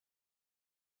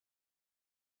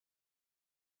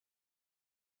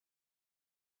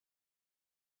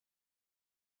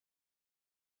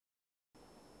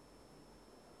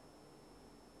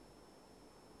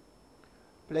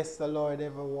Bless the Lord,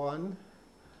 everyone,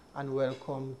 and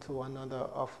welcome to another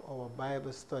of our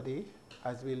Bible study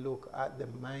as we look at the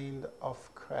mind of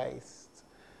Christ.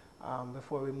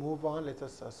 Before we move on, let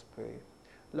us just pray.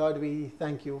 Lord, we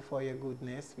thank you for your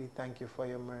goodness. We thank you for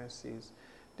your mercies.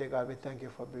 Dear God, we thank you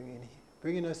for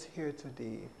bringing us here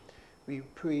today. We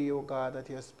pray, O God, that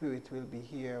your Spirit will be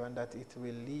here and that it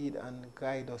will lead and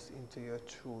guide us into your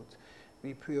truth.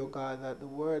 We pray, O God, that the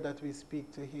word that we speak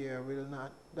here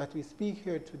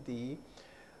today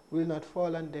will not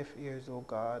fall on deaf ears, O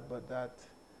God, but that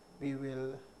we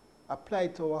will apply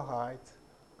it to our heart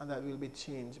and that we'll be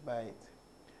changed by it.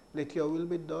 Let your will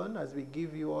be done as we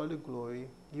give you all the glory.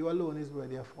 You alone is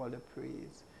worthy of all the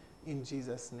praise. In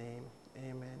Jesus' name,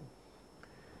 amen.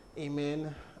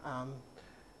 Amen.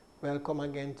 Welcome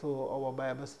again to our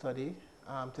Bible study.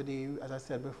 Today, as I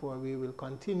said before, we will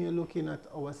continue looking at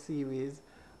our series,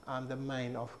 The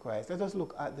Mind of Christ. Let us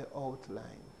look at the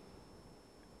outline.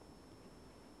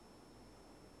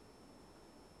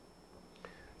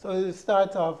 So we'll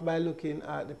start off by looking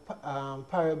at the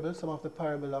parables, some of the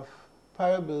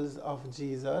parables of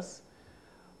Jesus.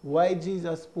 Why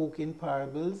Jesus spoke in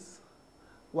parables.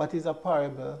 What is a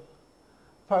parable?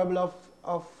 Parable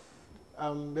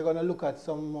we're going to look at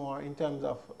some more in terms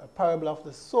of a parable of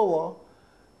the sower,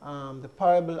 the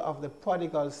parable of the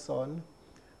prodigal son.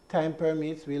 Time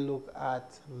permits, we'll look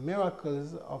at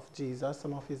miracles of Jesus,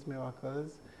 some of his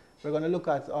miracles. We're going to look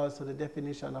at also the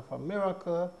definition of a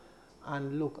miracle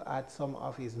and look at some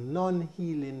of his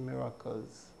non-healing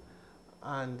miracles.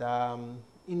 And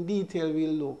in detail,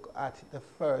 we'll look at the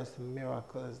first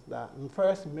miracle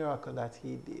that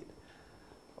he did.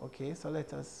 Okay, so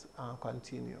let us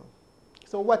continue.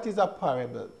 So what is a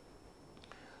parable?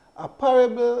 A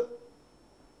parable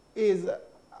is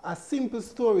a simple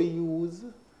story used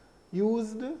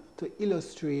to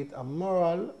illustrate a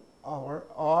moral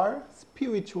or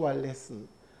spiritual lesson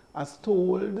as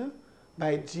told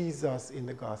by Jesus in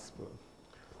the gospel.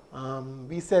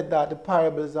 We said that the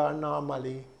parables are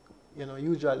normally,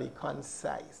 usually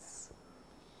concise.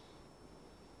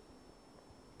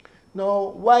 Now,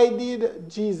 why did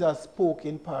Jesus speak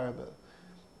in parable?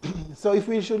 So if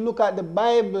we should look at the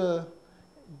Bible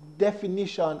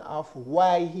definition of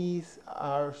why the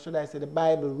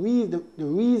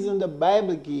reason the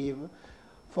Bible gave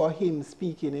for him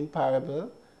speaking in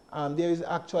parable, there is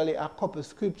actually a couple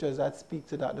scriptures that speak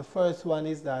to that. The first one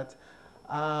is that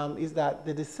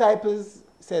the disciples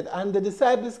said, and the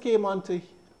disciples came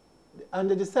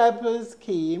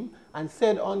and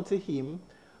said unto him,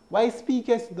 why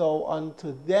speakest thou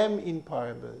unto them in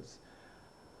parables?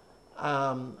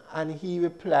 And he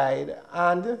replied,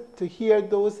 and to hear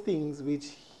those things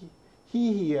which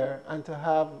he hear, and to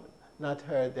have not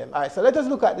heard them. All right, so let us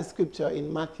look at the scripture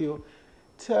in Matthew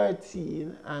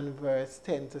 13 and verse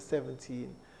 10 to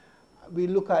 17. We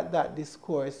look at that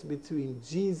discourse between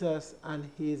Jesus and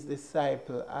his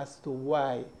disciple as to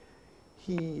why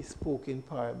he spoke in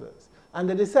parables. And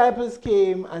the disciples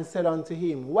came and said unto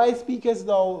him, why speakest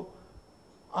thou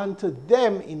unto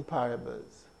them in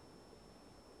parables?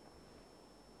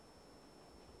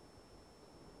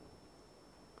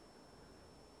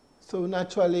 So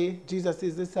naturally,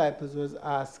 Jesus' disciples was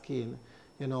asking,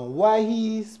 why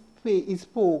he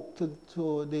spoke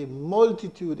to the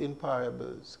multitude in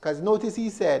parables. Because notice he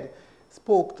said,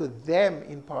 spoke to them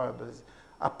in parables.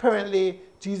 Apparently,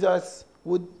 Jesus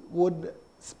would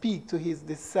speak to his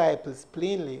disciples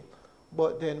plainly,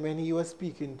 but then when he was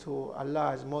speaking to a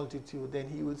large multitude, then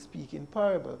he would speak in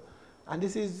parable. And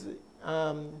this is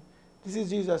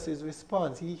Jesus'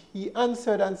 response. He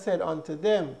answered and said unto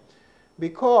them,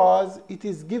 because it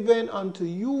is given unto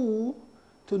you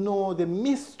to know the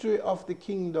mystery of the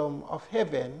kingdom of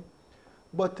heaven,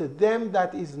 but to them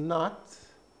it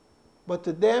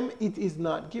is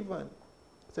not given.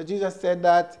 So Jesus said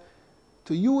that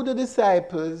to you, the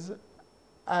disciples,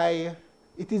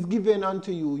 it is given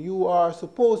unto you. You are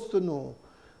supposed to know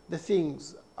the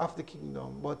things of the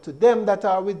kingdom, but to them that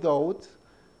are without,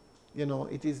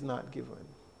 it is not given.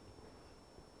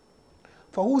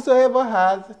 For whosoever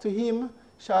hath, to him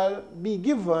shall be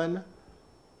given,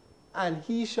 and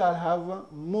he shall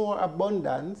have more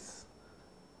abundance.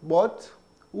 But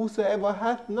whosoever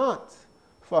hath not,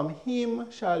 from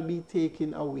him shall be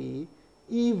taken away,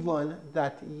 even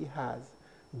that he has.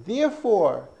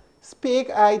 Therefore spake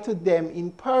I to them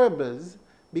in parables,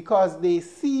 because they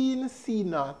see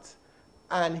not,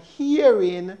 and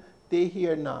hearing they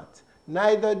hear not,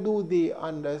 neither do they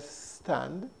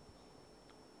understand.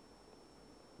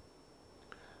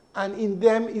 And in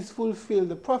them is fulfilled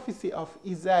the prophecy of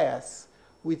Isaiah,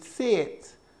 which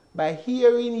saith, by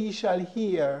hearing ye shall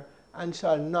hear, and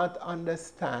shall not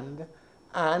understand,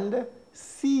 and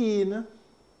seeing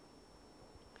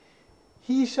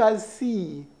he shall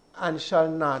see and shall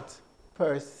not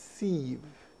perceive.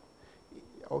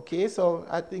 Okay, so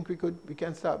I think we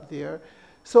can stop there.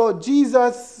 So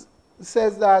Jesus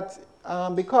says that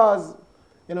because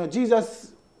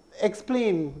Jesus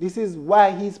explained this is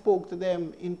why he spoke to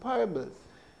them in parables,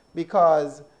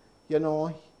 because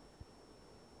their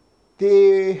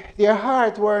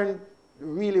heart weren't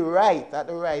really right at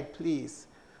the right place,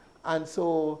 and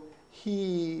so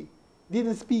he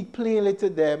didn't speak plainly to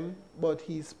them, but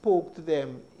he spoke to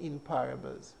them in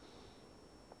parables.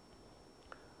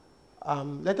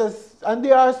 And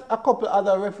there are a couple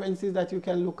other references that you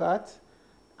can look at.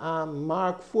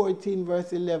 Mark 14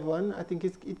 verse 11, I think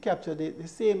it captured the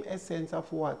same essence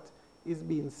of what is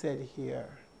being said here.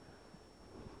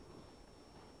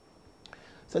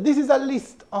 So this is a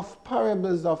list of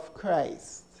parables of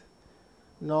Christ.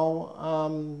 Now,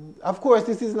 of course,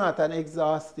 this is not an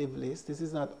exhaustive list. This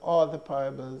is not all the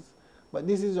parables, but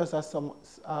this is just some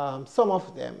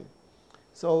of them.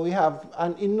 So we have,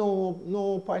 and in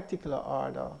no particular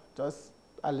order, just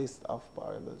a list of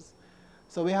parables.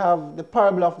 So we have the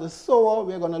parable of the sower.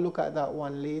 We're going to look at that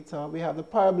one later. We have the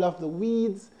parable of the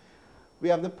weeds. We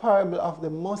have the parable of the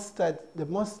mustard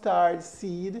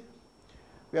seed.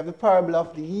 We have the parable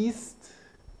of the yeast,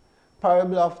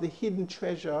 parable of the hidden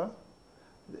treasure,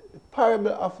 the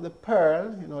parable of the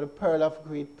pearl, the pearl of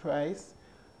great price.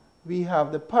 We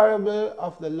have the parable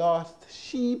of the lost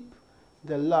sheep,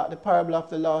 the parable of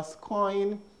the lost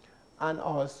coin, and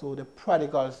also the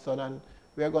prodigal son. And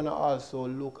we're going to also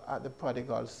look at the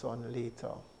prodigal son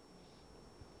later.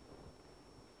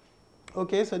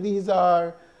 Okay, so these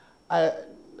are, as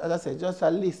I said, just a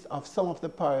list of some of the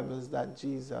parables that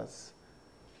Jesus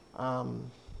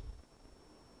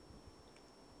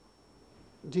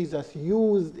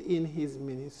used in his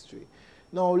ministry.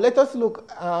 Now, let us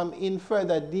look in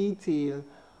further detail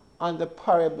on the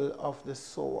parable of the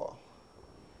sower.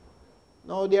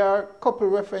 Now, there are a couple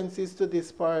references to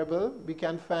this parable. We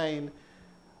can find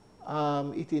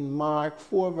it in Mark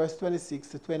 4, verse 26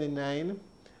 to 29.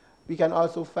 We can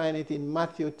also find it in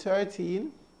Matthew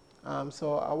 13.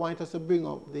 So I want us to bring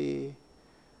up the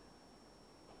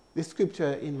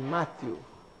scripture in Matthew.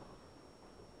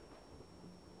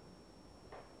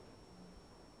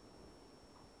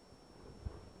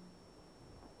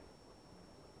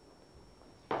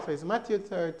 So it's Matthew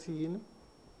 13.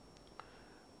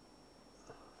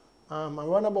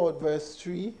 Around about verse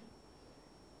 3.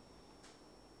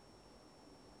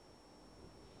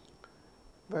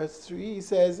 Verse 3, he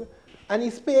says, "And he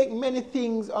spake many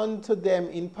things unto them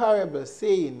in parables,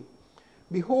 saying,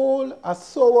 Behold, a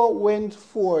sower went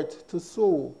forth to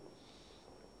sow.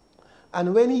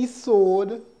 And when he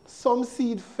sowed, some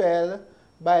seed fell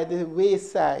by the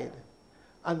wayside,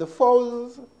 and the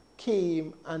fowls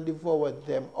came and devoured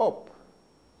them up.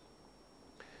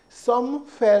 Some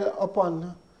fell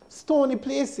upon stony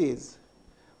places,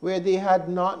 where they had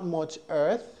not much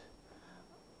earth,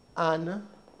 and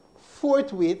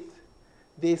forthwith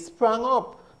they sprang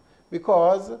up,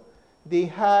 because they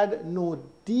had no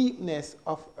deepness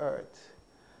of earth.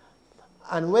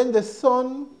 And when the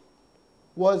sun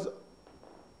was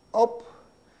up,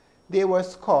 they were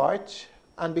scorched,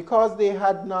 and because they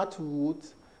had not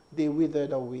root, they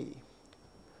withered away."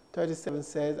 37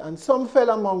 says, "And some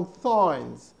fell among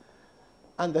thorns,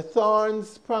 and the thorns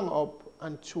sprang up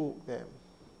and choked them."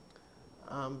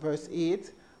 Verse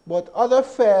 8, "But other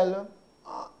fell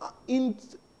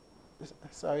into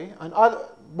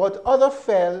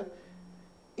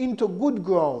good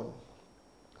ground,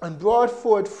 and brought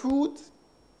forth fruit,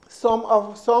 some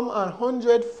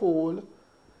 100-fold,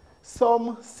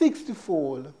 some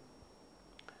 60-fold,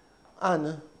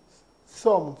 and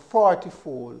some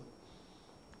 40-fold.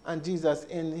 And Jesus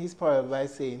ended his parable by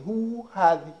saying, "Who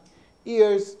hath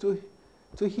ears to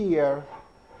hear,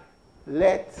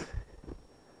 let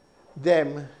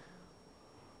them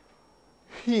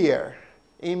hear."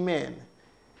 Amen.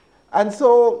 And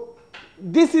so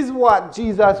this is what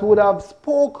Jesus would have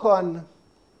spoken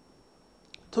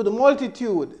to the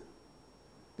multitude.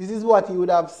 This is what he would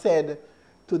have said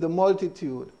to the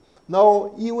multitude.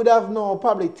 Now, he would have now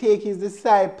probably take his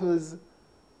disciples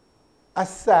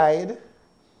aside.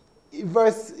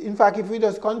 In fact, if we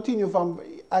just continue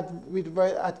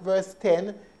at verse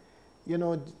 10,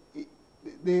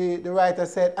 the writer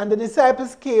said, "And the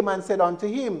disciples came and said unto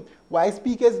him, Why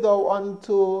speakest thou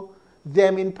unto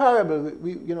them in parable?"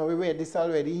 We read this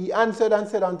already. "He answered and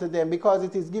said unto them, Because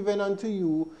it is given unto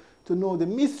you to know the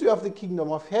mystery of the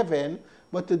kingdom of heaven,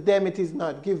 but to them it is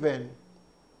not given."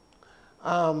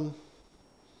 Now,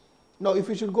 if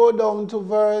we should go down to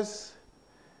verse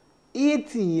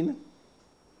 18,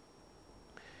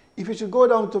 if you should go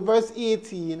down to verse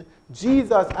 18,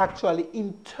 Jesus actually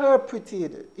interpret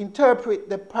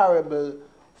the parable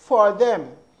for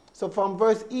them. So from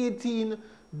verse 18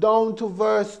 down to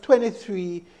verse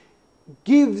 23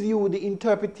 gives you the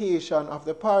interpretation of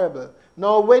the parable.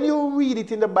 Now, when you read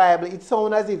it in the Bible, it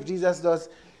sounds as if Jesus does,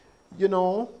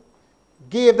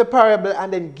 gave the parable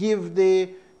and then give the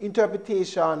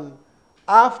interpretation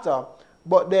after.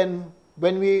 But then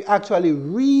when we actually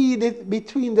read it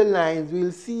between the lines,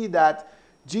 we'll see that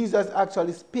Jesus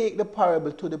actually spake the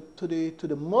parable to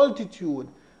the multitude,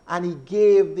 and he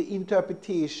gave the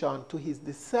interpretation to his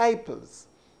disciples.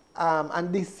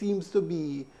 And this seems to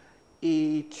be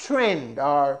a trend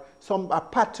or a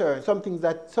pattern, something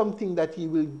that he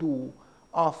will do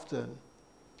often.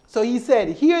 So he said,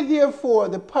 "Hear therefore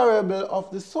the parable of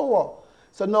the sower."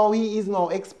 So now he is now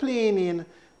explaining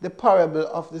the parable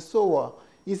of the sower.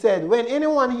 He said, "When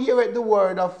anyone heareth the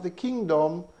word of the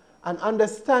kingdom and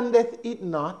understandeth it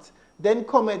not, then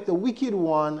cometh the wicked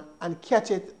one and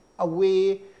catcheth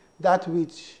away that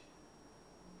which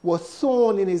was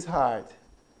sown in his heart.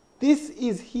 This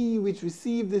is he which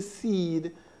received the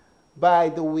seed by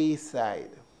the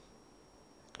wayside."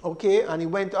 Okay, and he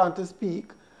went on to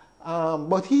speak.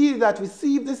 "But he that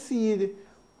received the seed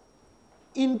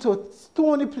into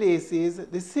stony places,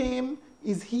 the same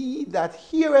is he that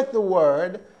heareth the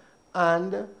word,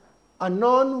 and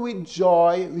anon with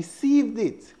joy received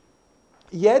it.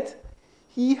 Yet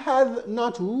he hath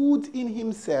not root in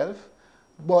himself,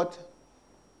 but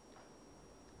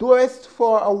endureth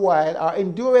for a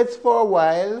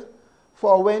while,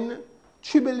 for when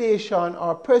tribulation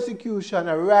or persecution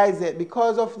ariseth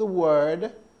because of the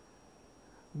word,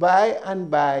 by and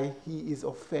by he is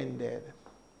offended."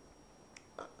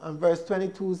 And verse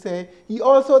 22 says, "He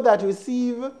also that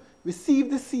received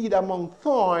the seed among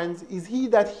thorns is he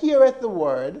that heareth the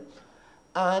word,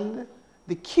 and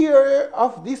the care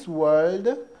of this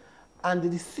world and the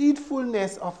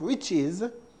deceitfulness of riches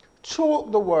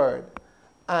choke the word,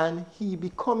 and he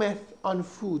becometh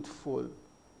unfruitful.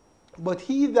 But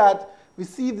he that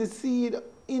received the seed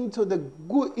into the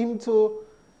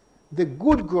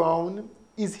good ground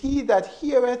is he that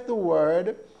heareth the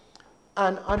word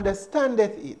and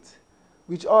understandeth it,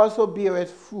 which also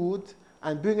beareth fruit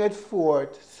and bringeth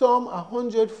forth some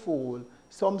 100-fold,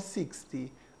 some 60,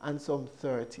 and some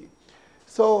 30.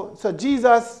 So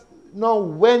Jesus now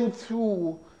went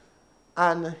through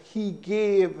and he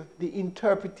gave the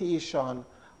interpretation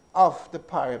of the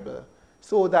parable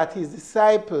so that his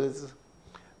disciples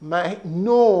might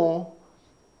know,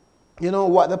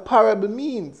 what the parable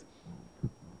means.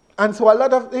 And so a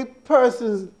lot of the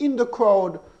persons in the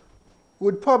crowd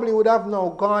would have now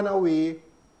gone away,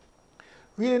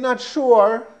 really not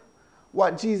sure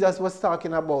what Jesus was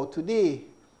talking about today,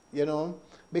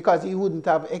 because he wouldn't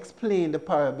have explained the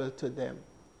parable to them.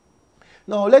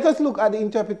 Now, let us look at the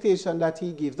interpretation that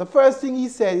he gives. The first thing he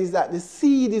said is that the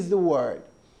seed is the word.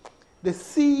 The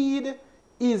seed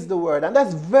is the word. And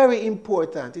that's very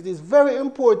important. It is very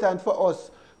important for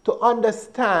us to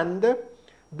understand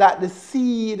that the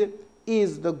seed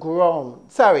is the ground.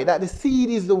 That the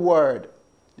seed is the word.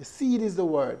 The seed is the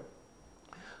word.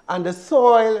 And the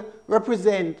soil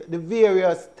represents the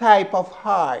various type of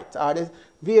heart or the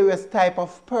various type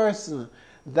of person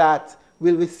that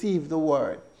will receive the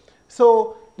word.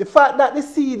 So the fact that the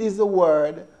seed is the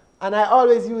word, and I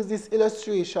always use this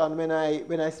illustration when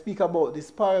I speak about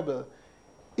this parable,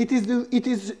 it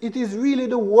is really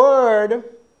the word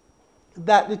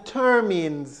that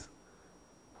determines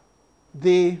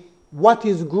what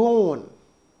is grown.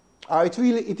 Or it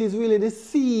is really the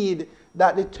seed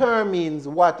that determines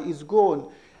what is grown.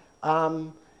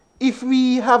 If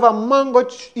we have a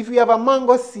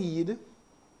mango seed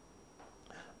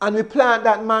and we plant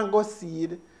that mango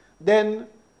seed, then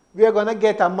we are going to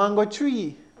get a mango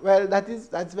tree. Well,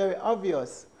 that's very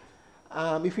obvious.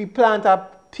 If we plant a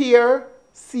pear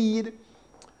seed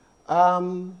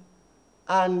and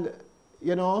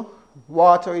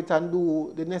water it and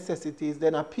do the necessities,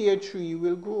 then a pear tree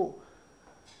will grow.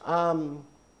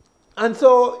 And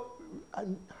so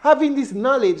having this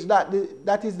knowledge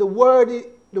that is the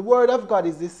word of God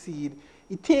is the seed,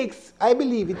 I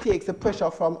believe it takes the pressure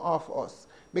from off us.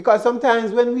 Because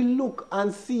sometimes when we look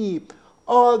and see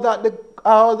all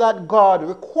that God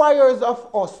requires of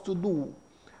us to do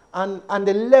and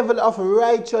the level of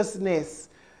righteousness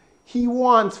he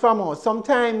wants from us,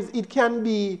 sometimes it can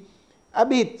be a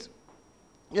bit,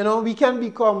 we can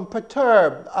become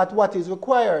perturbed at what is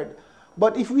required.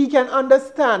 But if we can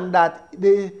understand that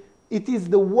it is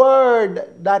the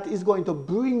word that is going to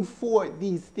bring forth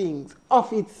these things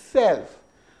of itself,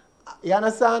 You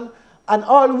understand? And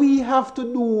all we have to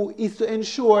do is to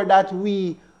ensure that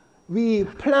we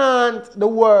plant the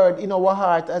word in our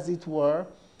heart, as it were,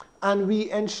 and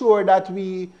we ensure that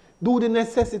we do the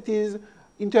necessities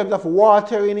in terms of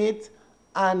watering it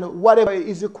and whatever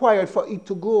is required for it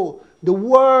to grow. The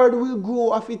word will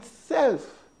grow of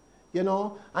itself, you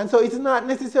know. And so it's not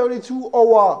necessarily through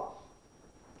our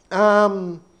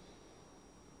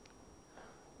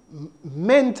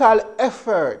mental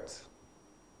effort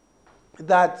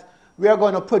that we are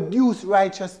going to produce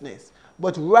righteousness.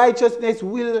 But righteousness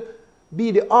will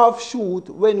be the offshoot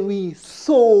when we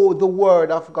sow the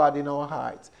word of God in our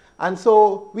hearts. And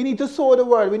so we need to sow the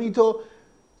word. We need to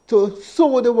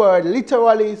sow the word,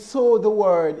 literally sow the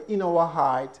word in our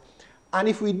heart. And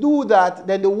if we do that,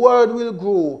 then the word will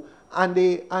grow. And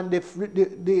the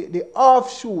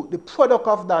offshoot, the product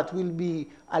of that will be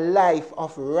a life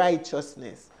of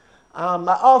righteousness. I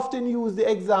often use the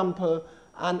example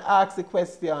and ask the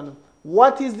question,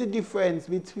 what is the difference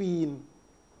between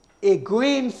a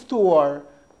grain store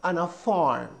and a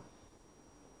farm?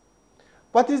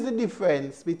 What is the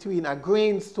difference between a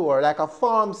grain store, like a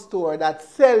farm store that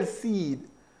sells seed,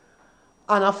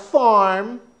 and a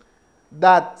farm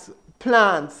that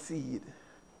plants seed?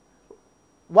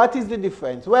 What is the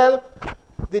difference? Well,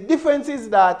 the difference is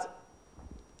that,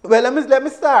 well, let me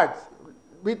start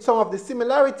with some of the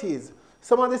similarities.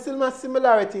 Some of the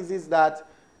similarities is that,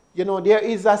 you know, there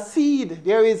is a seed.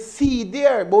 There is seed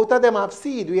there. Both of them have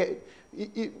seed.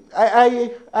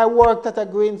 I worked at a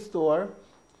grain store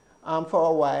for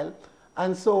a while.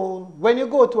 And so when you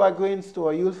go to a grain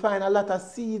store, you'll find a lot of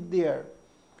seed there.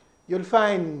 You'll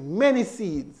find many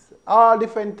seeds, all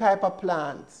different type of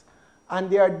plants. And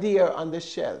they are there on the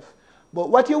shelf. But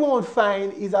what you won't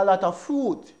find is a lot of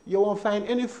fruit. You won't find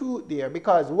any fruit there.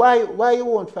 Because why you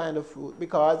won't find the fruit?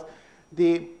 Because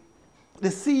the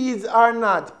seeds are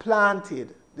not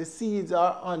planted. The seeds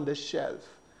are on the shelf.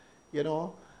 You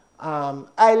know,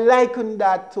 I liken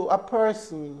that to a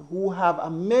person who have a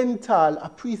mental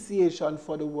appreciation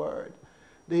for the word.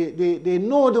 They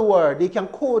know the word. They can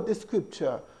quote the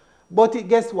scripture. But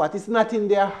guess what? It's not in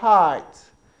their heart.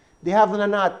 They have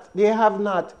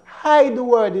not hide the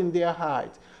word in their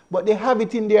heart, but they have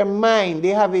it in their mind. They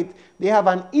have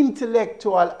an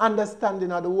intellectual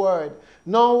understanding of the word.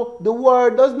 Now, the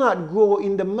word does not grow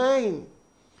in the mind.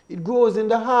 It grows in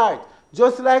the heart.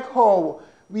 Just like how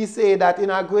we say that in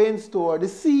our grain store, the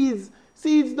seeds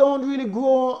don't really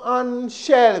grow on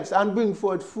shelves and bring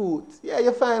forth fruit. Yeah,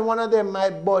 you find one of them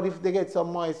might bud if they get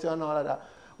some moisture and all of that.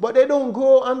 But they don't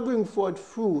grow and bring forth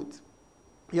fruit.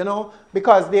 You know,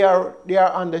 because they are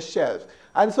on the shelf.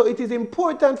 And so it is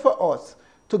important for us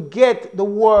to get the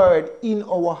word in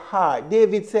our heart.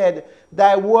 David said,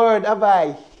 thy word have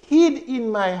I hid in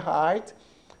my heart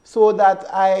so that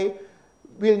I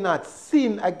will not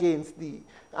sin against thee.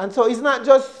 And so it's not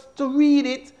just to read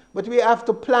it, but we have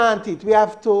to plant it. We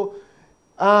have to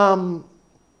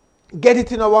get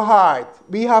it in our heart.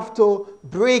 We have to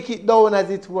break it down, as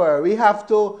it were. We have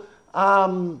to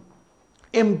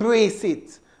embrace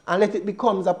it and let it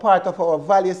become a part of our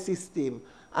value system.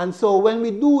 And so when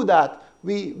we do that,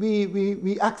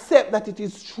 we accept that it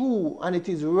is true and it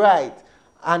is right.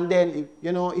 And then,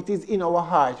 you know, it is in our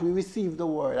heart. We receive the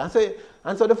word.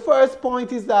 And so the first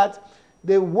point is that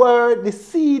the word, the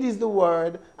seed is the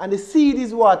word, and the seed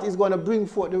is what is going to bring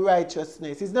forth the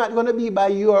righteousness. It's not going to be by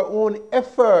your own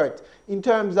effort in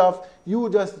terms of you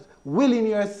just willing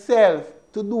yourself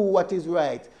to do what is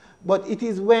right. But it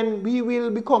is when we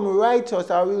will become righteous,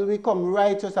 or we will become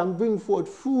righteous and bring forth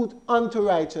fruit unto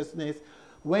righteousness,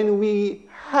 when we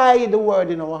hide the word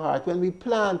in our heart, when we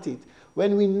plant it,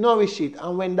 when we nourish it,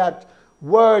 and when that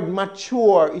word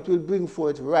mature, it will bring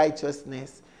forth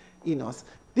righteousness in us.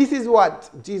 This is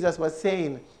what Jesus was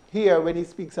saying here when he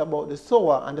speaks about the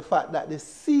sower and the fact that the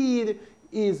seed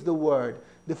is the word.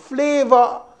 The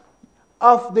flavor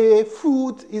of the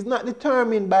fruit is not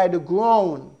determined by the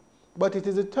ground, but it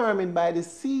is determined by the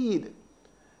seed,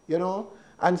 you know.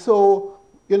 And so,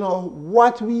 you know,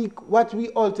 what we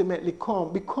ultimately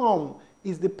become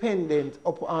is dependent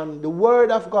upon the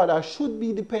word of God, or should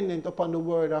be dependent upon the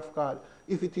word of God,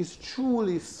 if it is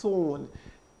truly sown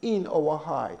in our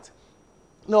heart.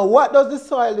 Now, what does the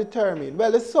soil determine?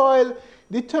 Well, the soil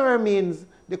determines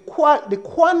the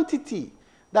quantity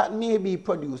that may be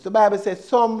produced. The Bible says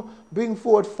some bring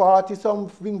forth 40,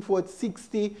 some bring forth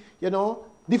 60, you know,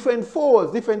 different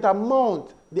folds, different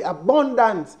amount. The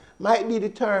abundance might be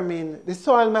determined, the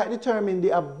soil might determine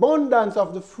the abundance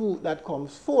of the fruit that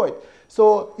comes forth.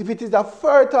 So if it is a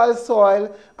fertile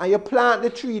soil and you plant the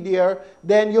tree there,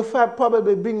 then you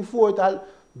probably bring forth a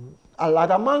a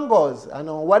lot of mangoes. And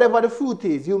whatever the fruit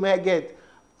is, you may get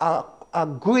a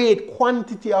great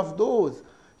quantity of those.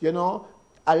 You know,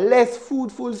 a less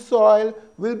fruitful soil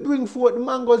will bring forth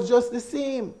mangoes just the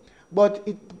same, but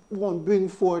it won't bring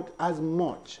forth as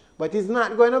much. But it's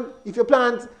not going to, if you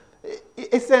plant,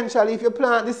 essentially, if you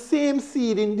plant the same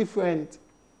seed in different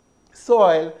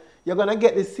soil, you're going to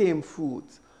get the same fruit.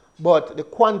 But the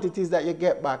quantities that you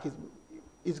get back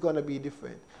is going to be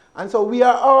different. And so we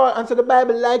are all, and so the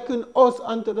Bible likened us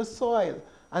unto the soil.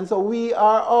 And so we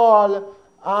are all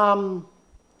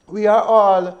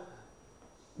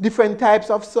different types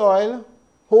of soil.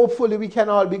 Hopefully we can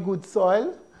all be good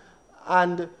soil.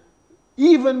 And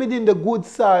even within the good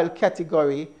soil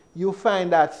category, you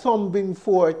find that some bring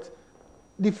forth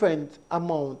different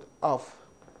amount of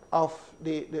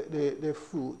the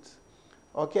fruit.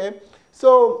 Okay?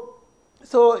 So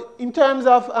in terms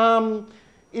of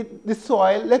the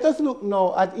soil, let us look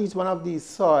now at each one of these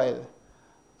soil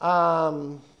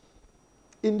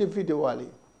individually.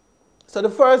 So the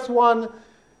first one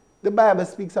the Bible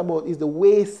speaks about is the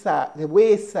wayside. The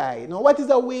wayside. Now, what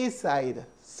is a wayside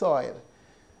soil?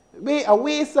 A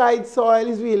wayside soil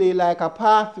is really like a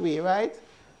pathway, right?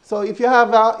 So if you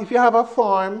have a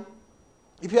farm,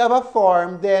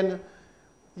 then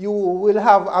you will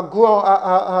have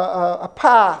a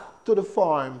path to the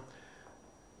farm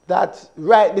that's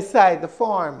right beside the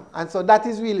farm. And so that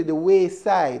is really the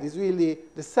wayside. It's really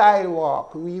the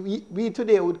sidewalk. We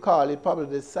today would call it probably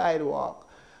the sidewalk.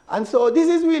 And so this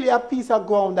is really a piece of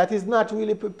ground that is not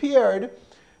really prepared.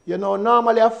 You know,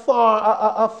 normally a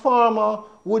farmer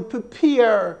would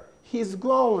prepare his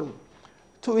ground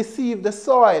to receive the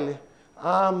soil.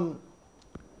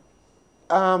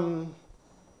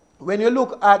 When you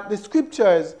look at the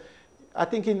scriptures, I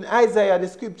think in Isaiah the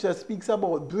scripture speaks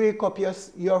about break up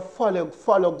your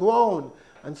fallow ground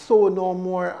and sow no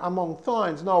more among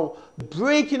thorns. Now,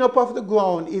 breaking up of the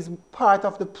ground is part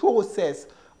of the process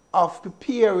of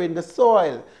preparing the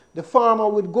soil. The farmer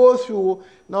would go through,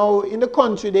 now in the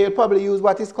country they'll probably use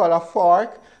what is called a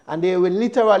fork, and they will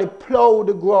literally plow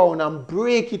the ground and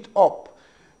break it up,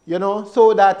 you know,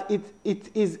 so that it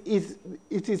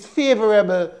is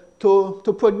favorable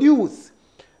to produce.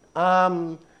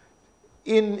 In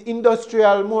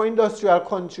more industrial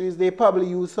countries, they probably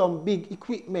use some big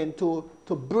equipment to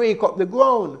break up the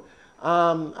ground.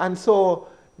 And so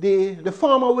the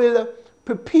farmer will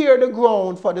prepare the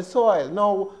ground for the soil.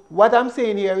 Now, what I'm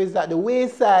saying here is that the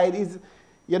wayside is,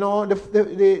 you know,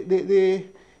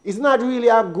 it's not really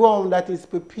a ground that is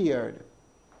prepared.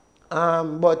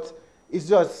 But it's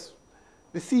just,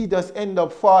 the seed does end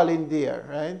up falling there,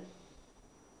 right?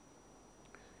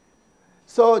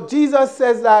 So Jesus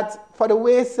says that for the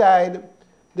wayside,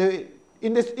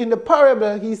 in the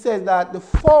parable, he says that the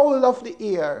fowl of the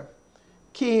air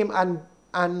came and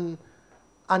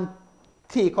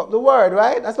take up the word,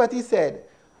 right? That's what he said.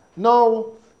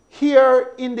 Now,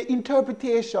 here in the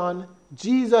interpretation,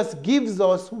 Jesus gives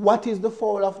us what is the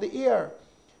fowl of the air,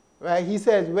 right? He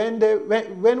says,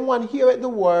 when one heareth the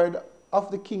word of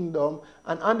the kingdom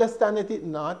and understandeth it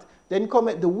not, then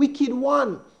cometh the wicked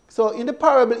one. So in the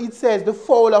parable, it says the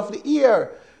fowl of the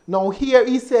air. Now here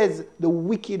he says the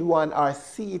wicked one, or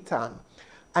Satan,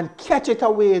 and catcheth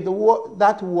away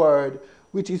that word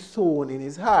which is sown in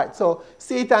his heart. So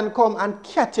Satan come and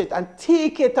catch it and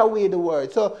take it away the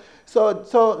word. So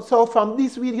from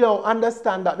this we now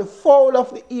understand that the fowl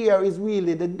of the air is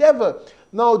really the devil.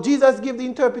 Now Jesus gives the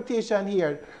interpretation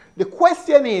here. The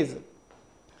question is,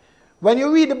 when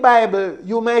you read the Bible,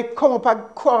 you may come up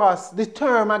across the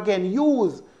term again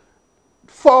used,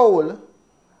 fowl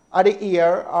of the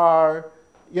ear, or,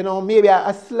 you know, maybe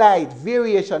a slight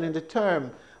variation in the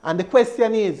term. And the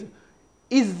question is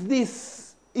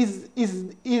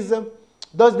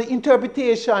does the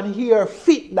interpretation here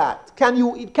fit that? Can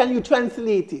you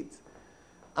translate it?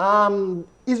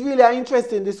 It's really an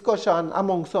interesting discussion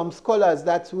among some scholars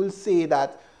that will say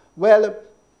that, well,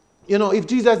 you know, if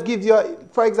Jesus gives you,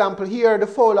 for example, here the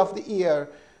fowl of the ear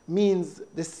means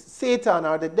the Satan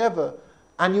or the devil,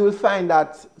 and you will find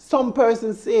that some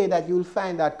persons say that you will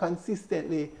find that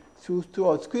consistently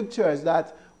throughout scriptures,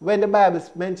 that when the Bible is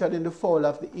mentioned in the fowl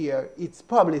of the ear, it's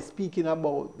probably speaking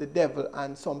about the devil,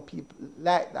 and some people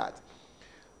like that.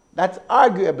 That's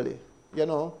arguably, you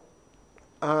know,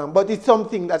 but it's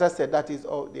something that I said that is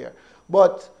out there.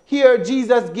 But here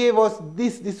Jesus gave us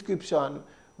this description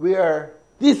where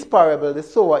this parable, the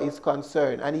sower, is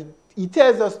concerned. And he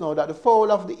tells us now that the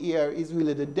fowl of the ear is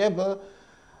really the devil,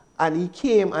 and he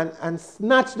came and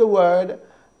snatched the word.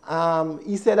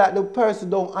 He said that the person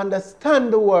don't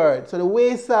understand the word. So the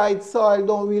wayside soil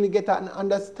don't really get an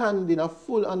understanding, a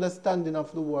full understanding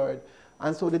of the word.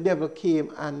 And so the devil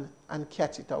came and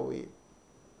catch it away.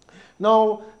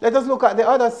 Now, let us look at the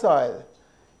other soil.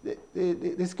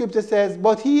 The scripture says,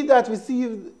 but he that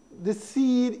received the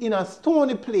seed in a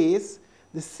stony place,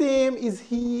 the same is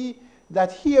he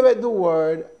that heareth the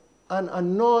word and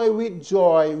annoyed with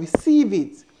joy receive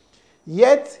it.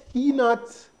 Yet he not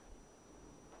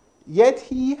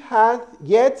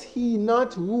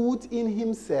root in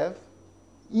himself.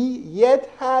 Yet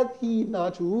hath he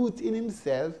not root in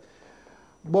himself,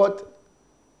 but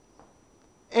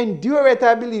endureth,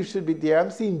 I believe should be there.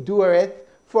 I'm seeing dureth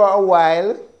for a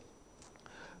while.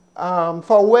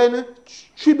 For when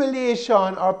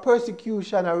tribulation or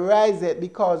persecution ariseth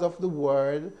because of the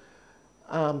word,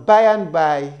 by and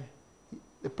by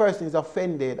the person is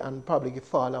offended and probably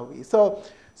fall away. So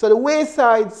the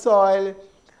wayside soil,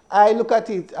 I look at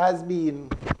it as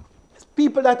being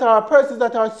persons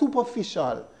that are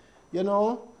superficial, you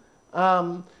know.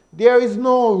 There is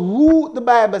no root, the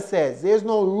Bible says. There is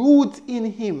no root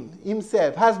in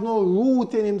himself, has no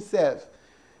root in himself,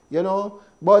 you know.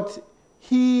 But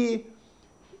he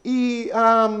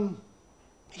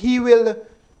will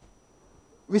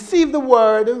receive the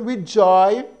word with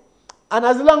joy, and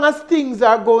as long as things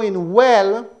are going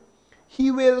well,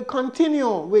 he will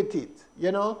continue with it,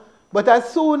 you know. But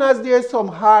as soon as there's some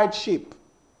hardship,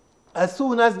 as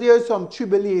soon as there's some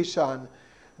tribulation,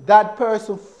 that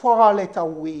person falleth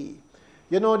away.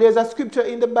 You know, there's a scripture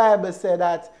in the Bible said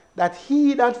that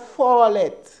he that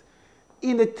falleth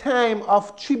in the time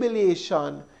of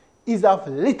tribulation is of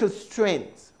little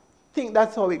strength. I think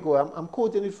that's how it goes. I'm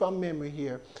quoting it from memory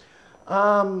here.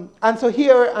 And so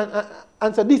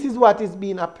this is what is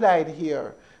being applied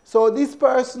here. So this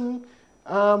person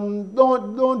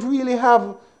don't really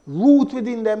have root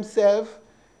within themselves,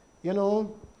 you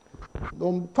know.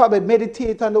 Don't probably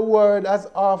meditate on the word as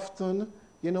often,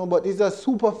 you know, but it's just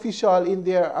superficial in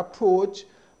their approach.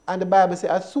 And the Bible says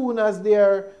as soon as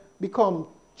there become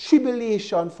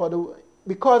tribulation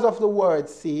because of the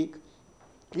word's sake,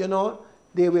 you know,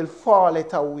 they will fall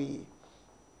it away.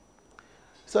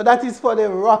 So that is for the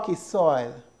rocky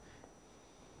soil.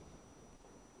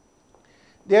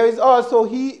 There is also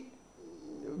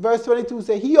verse 22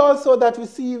 says, he also that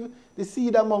received the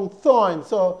seed among thorns.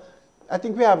 So I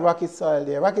think we have rocky soil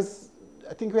there. I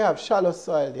think we have shallow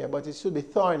soil there, but it should be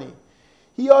thorny.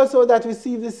 He also that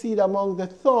received the seed among the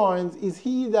thorns is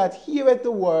he that heareth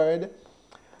the word,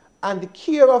 and the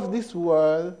care of this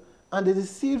world, and the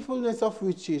deceitfulness of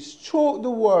riches choke the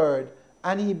word,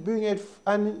 and he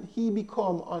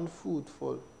become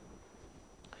unfruitful.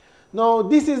 Now,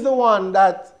 this is the one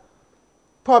that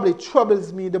probably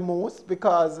troubles me the most,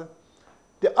 because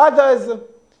the others,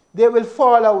 they will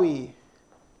fall away.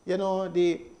 You know,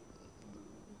 the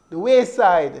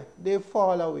wayside, they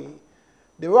fall away.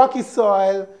 The rocky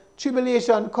soil,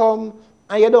 tribulation come,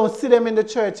 and you don't see them in the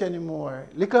church anymore.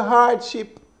 Little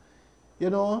hardship, you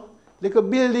know, little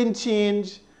building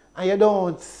change, and you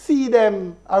don't see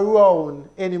them around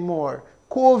anymore.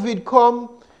 COVID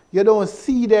come, you don't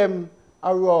see them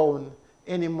around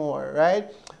anymore,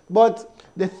 right? But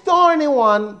the thorny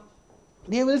one,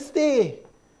 they will stay.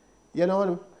 You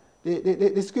know,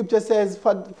 the scripture says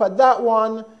for that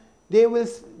one,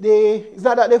 it's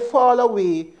not that they fall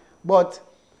away, but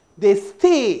they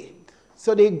stay.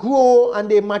 So they grow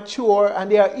and they mature and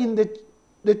they are in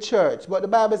the church. But the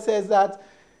Bible says that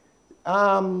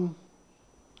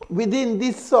within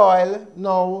this soil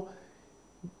now,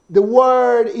 the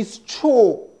word is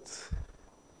choked.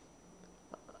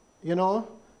 You know,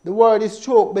 the word is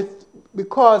choked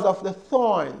because of the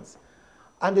thorns.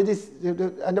 And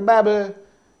the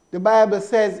Bible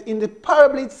says, in the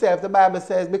parable itself, the Bible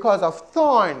says, because of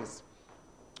thorns.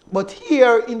 But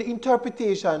here in the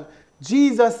interpretation,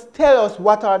 Jesus tells us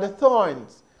what are the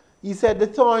thorns. He said the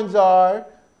thorns are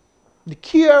the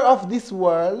care of this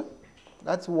world,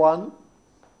 that's one,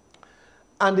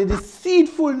 and the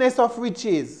deceitfulness of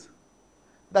riches,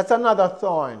 that's another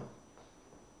thorn.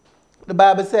 The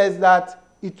Bible says that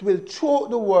it will choke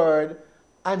the word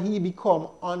and he become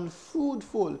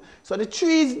unfruitful. So the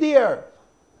tree is there,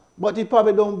 but it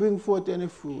probably don't bring forth any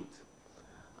fruit.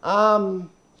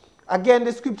 Again,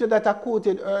 the scripture that I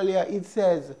quoted earlier, it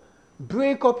says,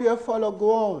 break up your fallow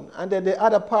ground. And then the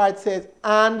other part says,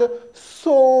 and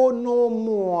sow no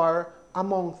more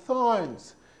among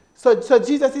thorns. So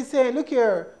Jesus is saying, look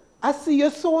here, I see you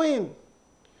sowing.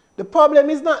 The problem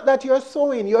is not that you're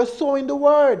sowing the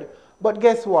word. But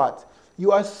guess what?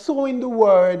 You are sowing the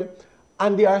word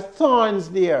and there are thorns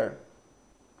there.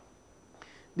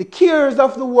 The cares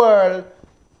of the world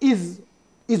is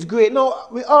great. Now,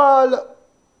 we all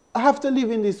have to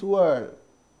live in this world.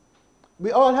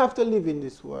 We all have to live in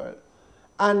this world.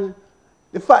 And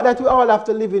The fact that we all have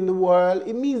to live in the world,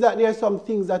 it means that there are some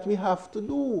things that we have to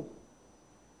do.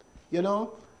 You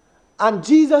know? And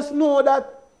Jesus knows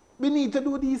that we need to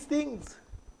do these things.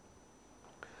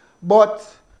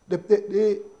 But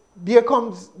there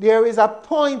is a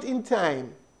point in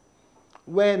time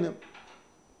when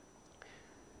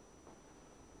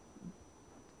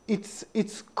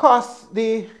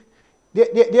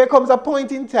there comes a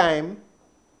point in time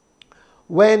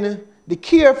when the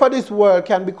care for this world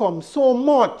can become so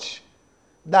much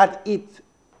that it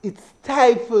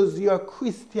stifles your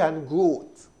Christian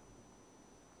growth.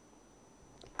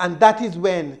 And that is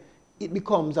when it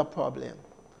becomes a problem.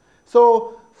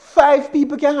 So 5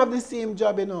 people can have the same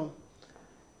job, you know,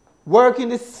 working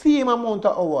the same amount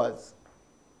of hours.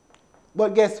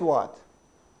 But guess what?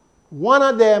 One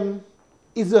of them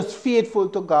is just faithful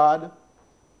to God,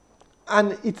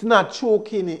 and it's not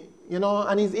choking it, you know,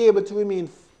 and he's able to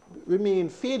remain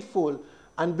faithful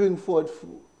and bring forth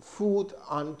fruit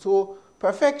unto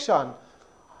perfection.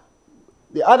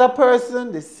 The other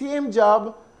person, the same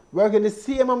job, working the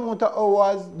same amount of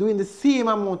hours, doing the same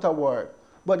amount of work.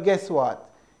 But guess what?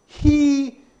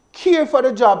 He cared for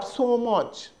the job so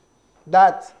much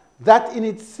that in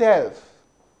itself,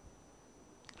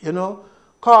 you know,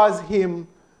 caused him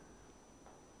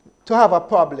to have a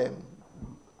problem.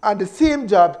 And the same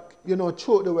job, you know,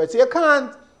 throughout the world. So you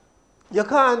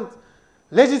can't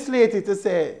legislate it to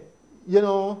say, you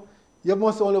know, you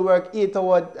must only work 8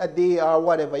 hours a day or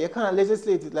whatever. You can't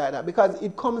legislate it like that, because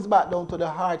it comes back down to the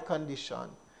heart condition.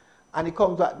 And it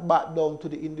comes back down to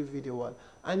the individual.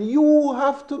 And you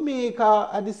have to make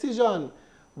a decision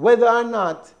whether or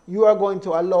not you are going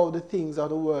to allow the things of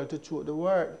the world to choke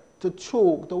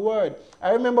the word.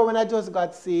 I remember when I just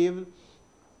got saved,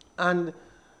 and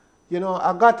you know,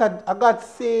 I got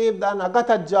saved and I got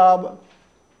a job.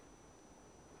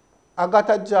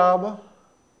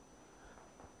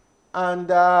 And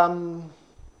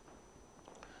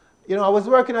you know, I was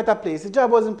working at a place. The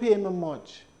job wasn't paying me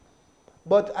much,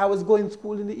 but I was going to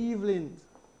school in the evenings.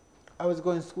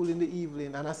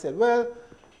 And I said, well,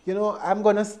 you know, I'm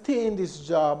going to stay in this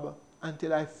job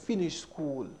until I finish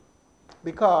school.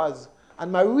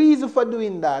 And my reason for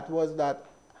doing that was that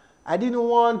I didn't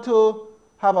want to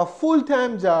have a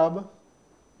full-time job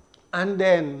and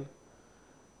then,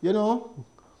 you know,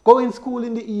 go in school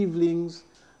in the evenings,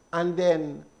 and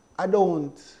then I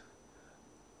don't,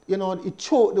 you know, it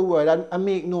choke the word.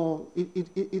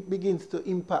 It begins to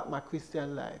impact my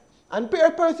Christian life. And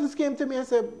persons came to me and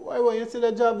said, why when you see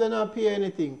the job, they not pay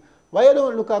anything? Why you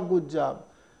don't look a good job?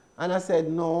 And I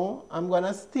said, no, I'm going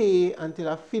to stay until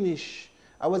I finish.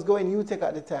 I was going UTech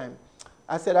at the time.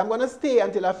 I said, I'm going to stay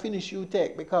until I finish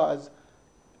UTech, because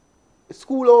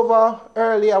school over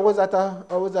early. I was at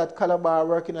Calabar,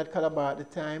 working at Calabar at the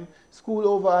time. School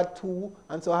over at 2,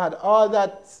 and so I had all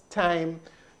that time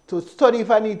to study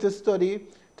if I need to study,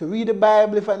 to read the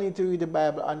Bible if I need to read the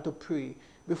Bible, and to pray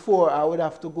before I would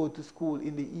have to go to school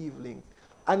in the evening.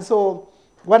 And so,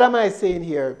 what am I saying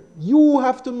here? You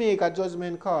have to make a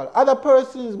judgment call. Other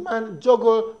persons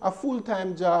juggle a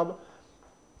full-time job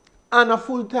and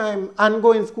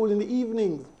going to school in the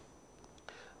evenings.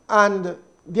 And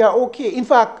they are okay. In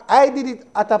fact, I did it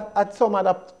at some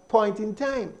other point in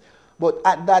time. But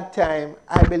at that time,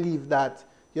 I believe that,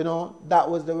 you know, that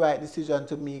was the right decision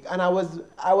to make. And I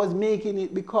was making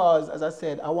it because, as I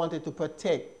said, I wanted to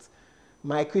protect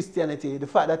my Christianity. The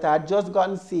fact that I had just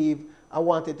gotten saved, I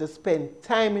wanted to spend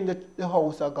time in the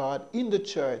house of God, in the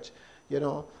church, you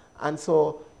know. And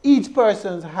so each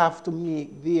person have to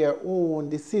make their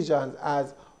own decisions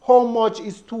as how much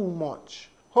is too much.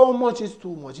 How much is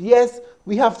too much? Yes,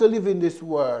 we have to live in this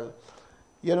world,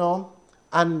 you know,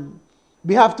 and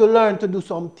we have to learn to do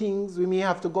some things. We may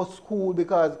have to go to school,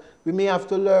 because we may have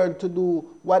to learn to do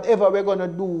whatever we're going to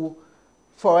do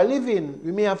for a living.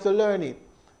 We may have to learn it,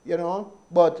 you know,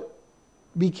 but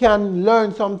we can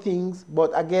learn some things.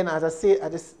 But again, as I say,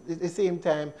 at the same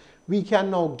time, we can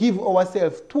now give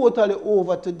ourselves totally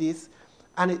over to this,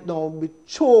 and it now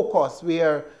choke us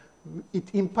where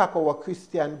it impacts our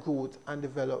Christian growth and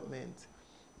development.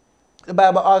 The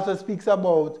Bible also speaks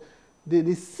about the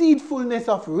deceitfulness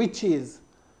of riches.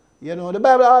 You know, the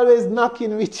Bible always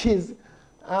knocking riches.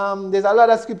 There's a lot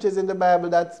of scriptures in the Bible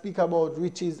that speak about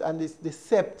riches and this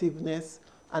deceptiveness,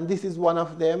 and this is one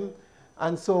of them.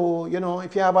 And so, you know,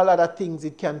 if you have a lot of things,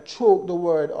 it can choke the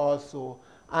word also.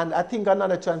 And I think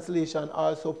another translation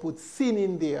also puts sin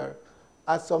in there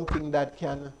as something that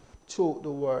can choke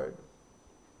the word.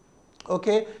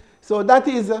 Okay, so that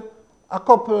is a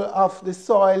couple of the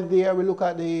soil there. We look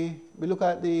at the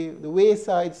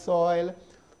wayside soil,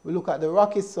 we look at the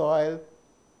rocky soil,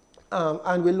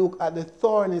 and we look at the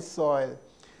thorny soil.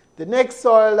 The next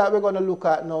soil that we're going to look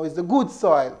at now is the good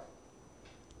soil.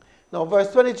 Now,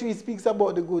 verse 23 speaks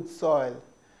about the good soil.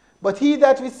 But he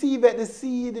that receiveth the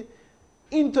seed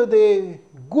into the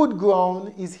good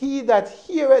ground is he that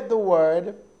heareth the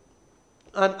word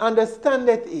and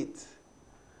understandeth it,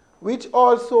 which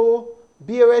also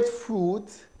beareth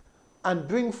fruit and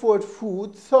bring forth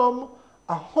fruit, some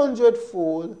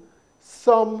 100-fold,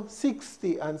 some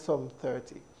 60, and some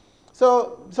 30.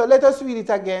 So let us read it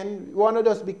again. We want to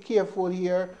just be careful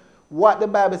here what the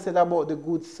Bible said about the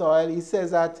good soil. It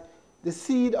says that the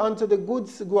seed unto the good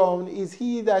ground is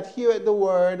he that heareth the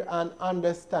word and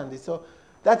understandeth it. So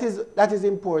that is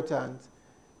important.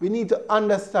 We need to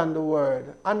understand the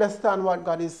word, understand what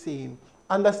God is saying,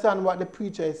 understand what the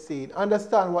preacher is saying,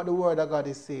 understand what the word of God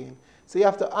is saying. So you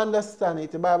have to understand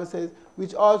it. The Bible says,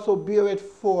 which also beareth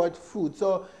forth fruit.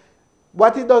 So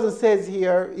what it doesn't say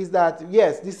here is that,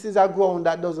 yes, this is a ground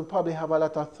that doesn't probably have a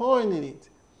lot of thorn in it.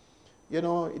 You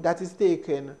know, that is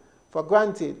taken for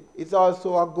granted. It's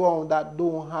also a ground that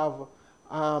don't have,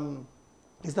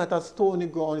 it's not a stony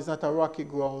ground, it's not a rocky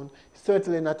ground, it's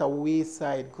certainly not a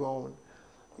wayside ground,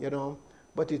 you know,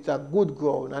 but it's a good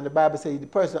ground. And the Bible says the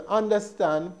person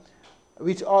understand,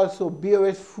 which also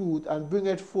beareth fruit and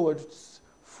bringeth forth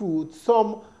fruit,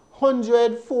 some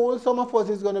 100-fold. Some of us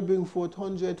is going to bring forth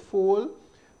 100-fold,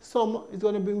 some is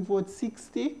going to bring forth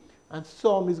 60, and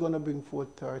some is going to bring forth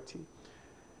 30.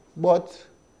 But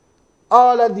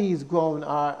all of these ground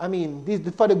are,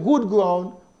 for the good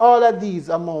ground, all of these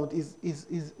amount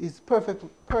is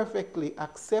perfectly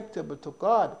acceptable to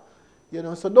God. You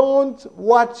know, so don't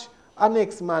watch a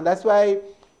next man. That's why,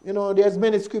 you know, there's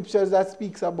many scriptures that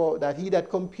speaks about that. He that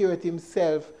compareth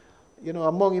himself, you know,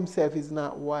 among himself is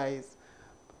not wise.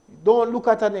 Don't look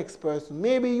at a next person.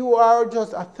 Maybe you are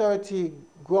just a 30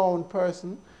 ground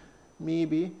person,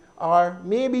 maybe. Or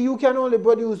maybe you can only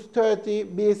produce 30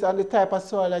 based on the type of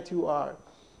soil that you are.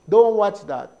 Don't watch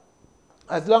that.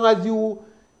 As long as you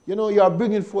are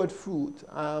bringing forth fruit,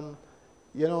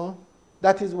 you know,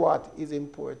 that is what is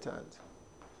important.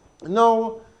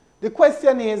 Now, the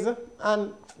question is,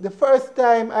 and the first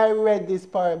time I read this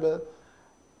parable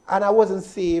and I wasn't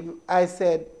saved, I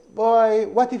said, boy,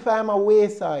 what if I'm a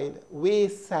wayside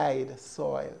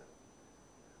soil?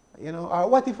 You know, or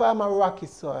what if I'm a rocky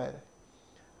soil?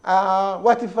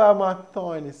 What if I'm a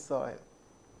thorny soil?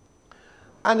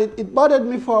 And it bothered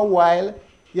me for a while,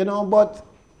 you know, but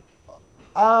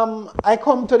I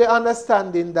come to the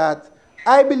understanding that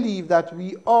I believe that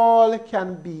we all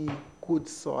can be good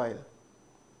soil.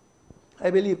 I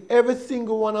believe every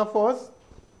single one of us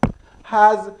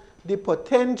has the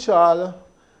potential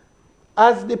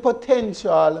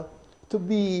to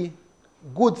be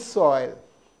good soil,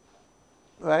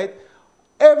 right?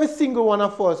 Every single one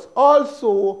of us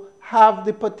also have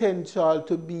the potential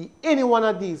to be any one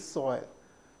of these soil.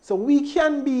 So we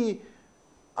can be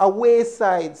a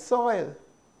wayside soil.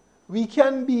 We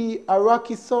can be a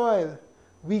rocky soil.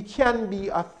 We can be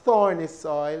a thorny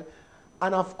soil.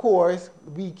 And of course,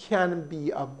 we can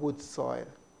be a good soil.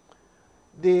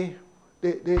 The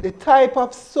type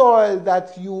of soil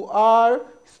that you are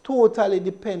is totally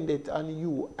dependent on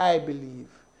you, I believe.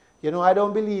 You know, I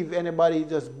don't believe anybody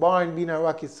just born being a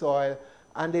rocky soil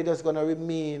and they're just going to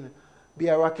be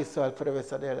a rocky soil for the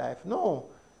rest of their life. No.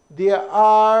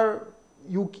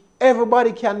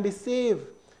 Everybody can be saved.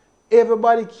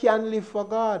 Everybody can live for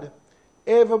God.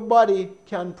 Everybody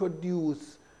can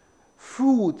produce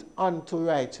fruit unto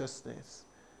righteousness.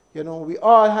 You know, we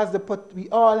all have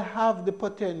the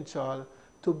potential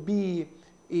to be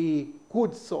a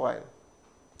good soil.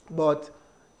 But,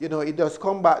 you know, it does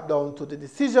come back down to the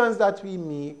decisions that we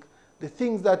make, the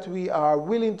things that we are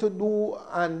willing to do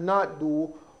and not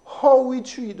do, how we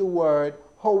treat the word,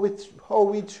 how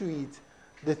we treat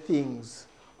the things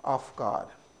of God.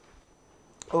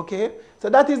 Okay? So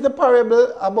that is the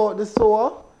parable about the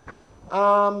sower.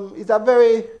 It's a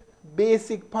very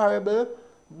basic parable,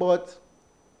 but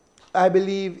I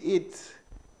believe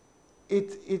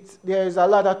there is a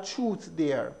lot of truth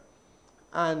there.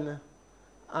 And,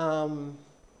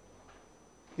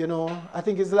 you know, I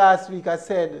think it's last week I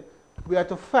said we are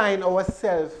to find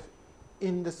ourselves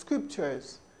in the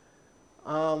scriptures.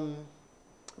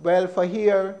 Well, for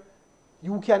here,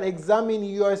 you can examine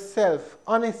yourself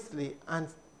honestly and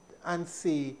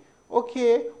say,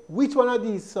 okay, which one of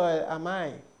these soil am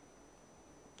I?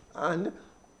 And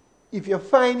if you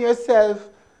find yourself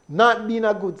not being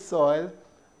a good soil,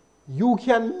 you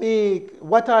can make,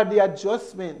 what are the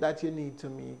adjustments that you need to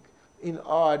make in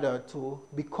order to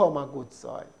become a good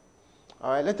soil?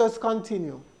 All right, let us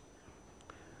continue.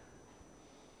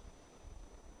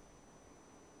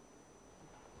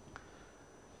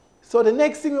 So the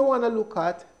next thing we want to look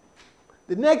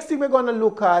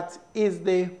at, is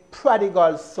the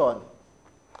prodigal son.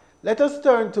 Let us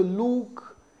turn to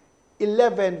Luke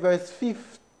 11 verse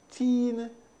 15.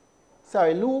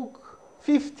 Sorry, Luke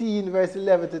 15 verse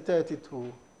 11 to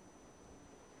 32.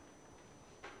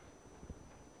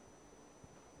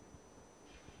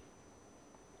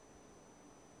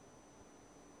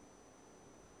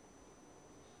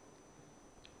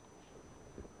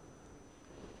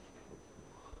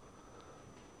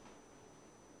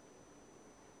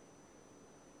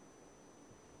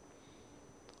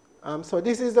 So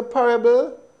this is the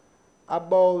parable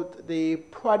about the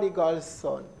prodigal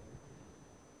son.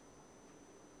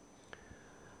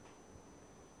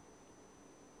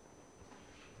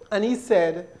 And he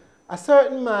said, a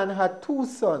certain man had 2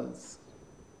 sons.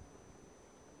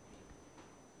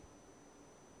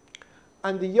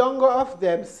 And the younger of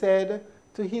them said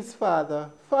to his father,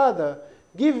 Father,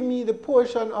 give me the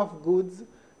portion of goods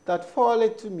that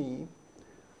falleth to me.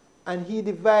 And he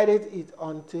divided it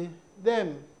unto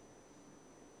them.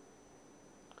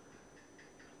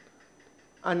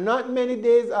 And not many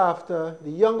days after,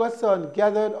 the younger son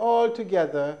gathered all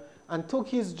together and took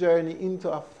his journey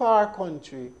into a far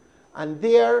country, and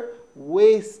there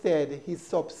wasted his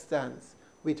substance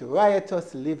with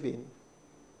riotous living.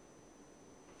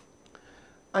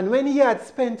 And when he had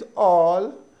spent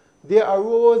all, there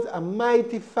arose a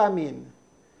mighty famine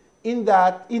in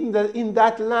that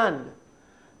land,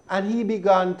 and he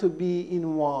began to be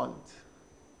in want.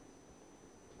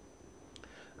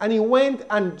 And he went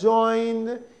and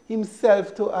joined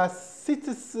himself to a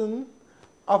citizen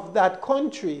of that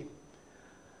country,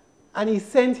 and he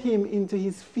sent him into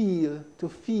his field to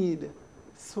feed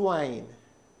swine.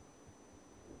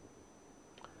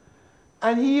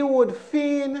 And he would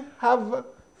fain have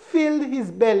filled his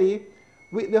belly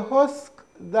with the husk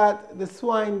that the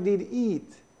swine did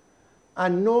eat,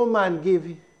 and no man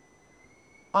gave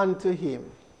unto him.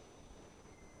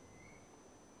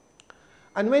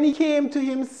 And when he came to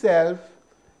himself,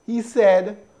 he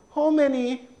said, How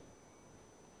many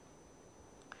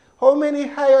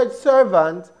hired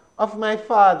servants of my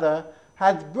father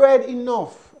hath bread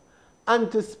enough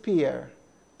and to spare,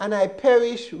 and I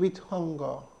perish with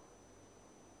hunger?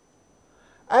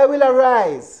 I will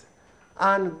arise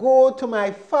and go to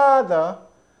my father,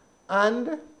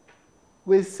 and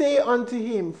will say unto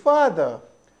him, Father,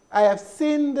 I have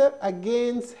sinned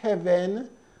against heaven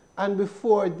and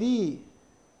before thee,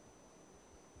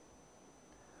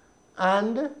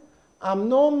 and am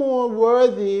no more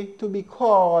worthy to be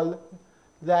called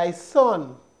thy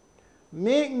son.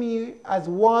 Make me as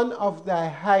one of thy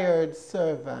hired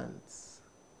servants.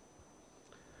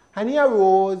 And he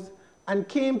arose and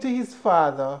came to his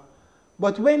father.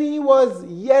 But when he was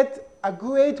yet a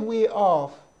great way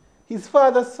off, his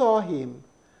father saw him,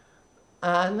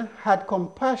 and had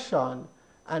compassion,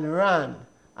 and ran,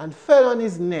 and fell on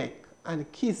his neck,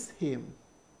 and kissed him.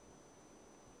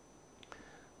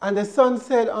 And the son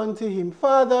said unto him,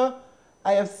 Father,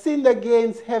 I have sinned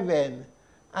against heaven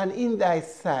and in thy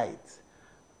sight,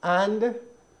 and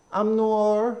am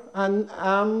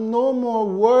no more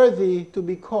worthy to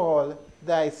be called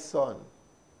thy son.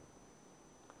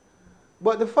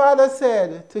 But the father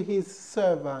said to his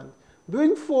servant,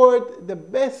 Bring forth the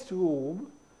best robe,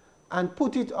 and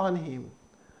put it on him,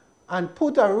 and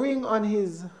put a ring on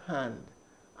his hand,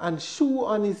 and shoe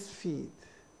on his feet.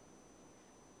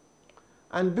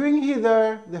 And bring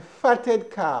hither the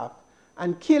fatted calf,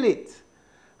 and kill it,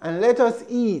 and let us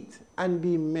eat and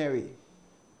be merry.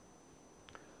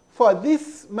 For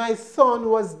this my son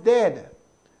was dead,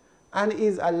 and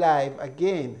is alive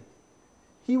again.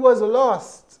 He was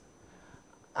lost,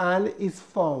 and is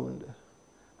found.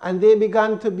 And they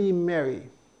began to be merry.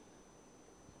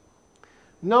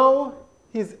 Now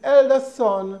his eldest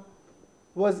son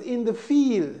was in the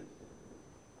field,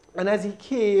 and as he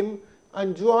came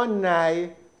and drew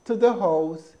nigh to the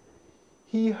house,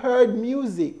 he heard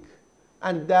music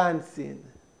and dancing.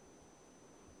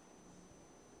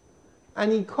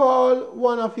 And he called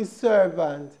one of his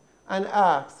servants and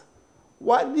asked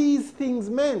what these things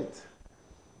meant.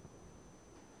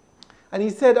 And he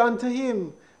said unto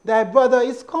him, Thy brother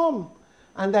is come,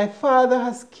 and thy father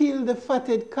has killed the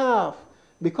fatted calf,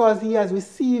 because he has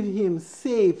received him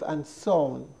safe and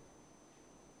sound.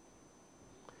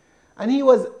 And he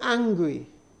was angry,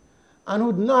 and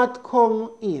would not come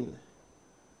in.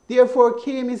 Therefore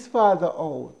came his father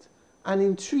out, and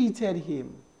entreated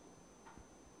him.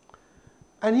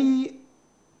 And he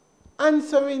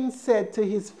answering said to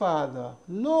his father,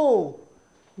 Lo,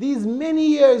 these many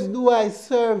years do I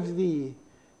serve thee,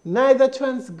 neither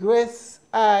transgress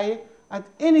I at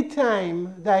any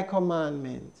time thy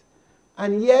commandment.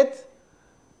 And yet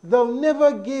thou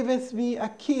never gavest me a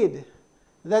kid,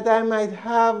 that I might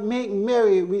make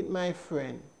merry with my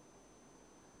friend.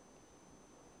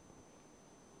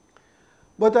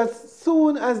 But as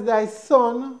soon as thy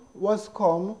son was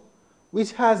come,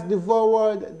 which has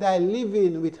devoured thy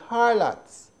living with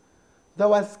harlots,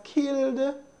 thou hast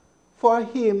killed for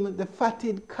him the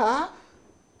fatted calf.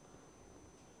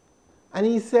 And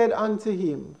he said unto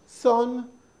him, Son,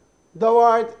 thou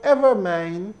art ever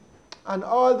mine, and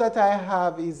all that I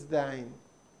have is thine.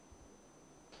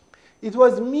 It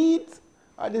was meet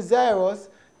or desirous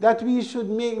that we should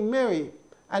make merry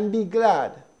and be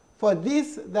glad, for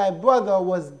this thy brother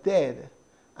was dead,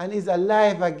 and is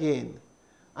alive again,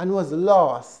 and was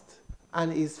lost,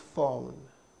 and is found.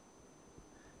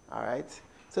 All right.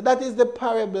 So that is the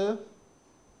parable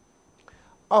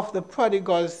of the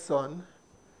prodigal son.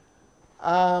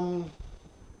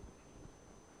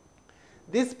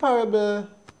 This parable,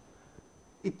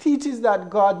 it teaches that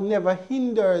God never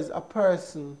hinders a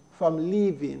person from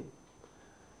leaving,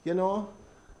 you know.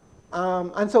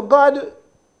 And so God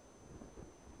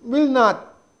will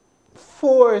not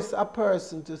force a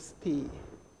person to stay.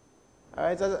 All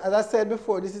right, as I said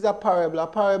before, this is a parable. A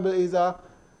parable is a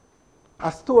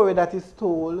story that is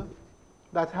told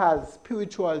that has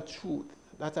spiritual truth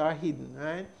that are hidden,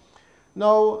 right?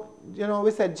 Now, you know,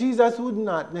 we said Jesus would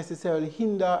not necessarily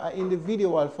hinder an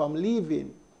individual from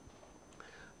leaving,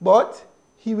 but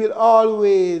he will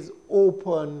always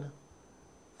open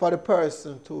for the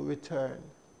person to return.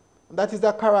 That is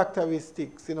the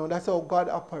characteristics, you know, that's how God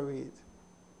operates.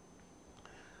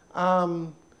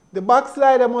 The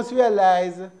backslider must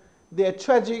realize their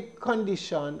tragic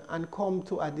condition and come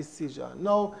to a decision.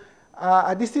 Now,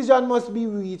 a decision must be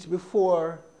reached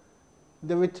before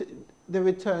the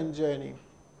return journey.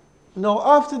 Now,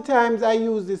 oftentimes I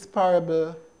use this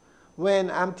parable when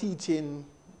I'm teaching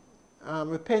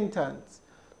repentance,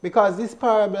 because this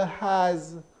parable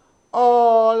has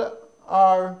all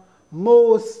or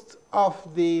most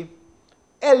of the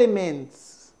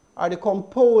elements or the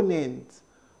components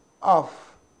of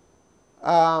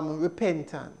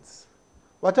repentance.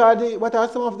 What are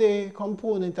some of the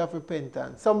components of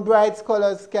repentance? Some bright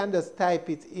scholars can just type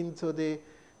it into the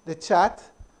chat.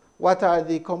 What are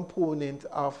the components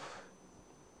of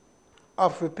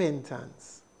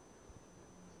repentance?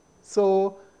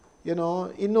 So, you know,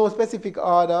 in no specific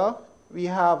order, we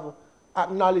have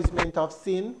acknowledgement of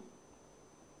sin.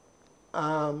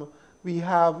 We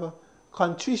have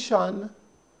contrition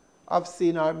of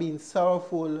sin, or being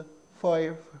sorrowful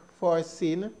for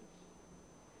sin.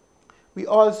 We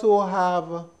also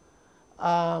have,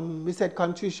 we said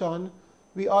contrition.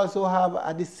 We also have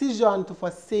a decision to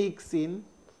forsake sin.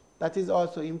 That is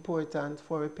also important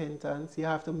for repentance. You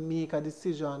have to make a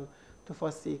decision to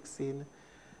forsake sin.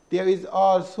 There is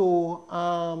also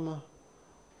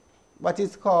what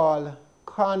is called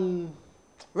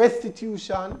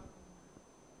restitution.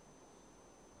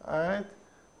 All right?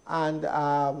 And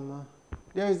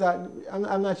there is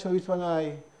I'm not sure which one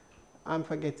I'm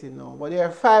forgetting now, but there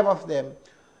are 5 of them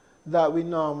that we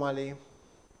normally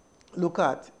look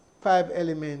at. 5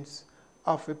 elements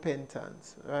of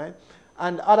repentance, right?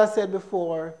 And as I said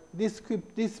before, this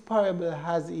parable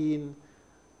has in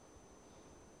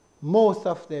most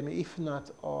of them, if not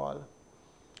all.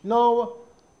 Now,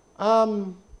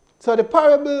 so the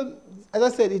parable, as I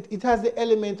said, it has the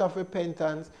element of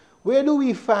repentance. Where do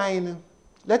we find,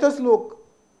 let us look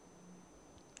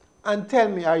and tell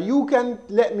me, or you can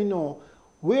let me know,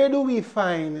 where do we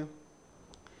find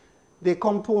the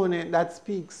component that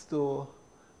speaks to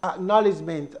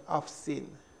acknowledgement of sin?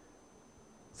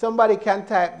 Somebody can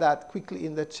type that quickly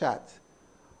in the chat.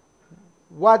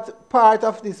 What part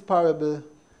of this parable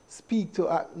speaks to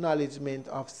acknowledgement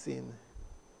of sin?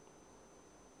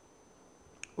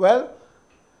 Well,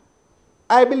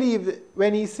 I believe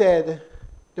when he said,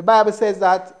 the Bible says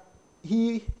that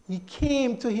he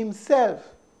came to himself,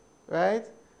 right?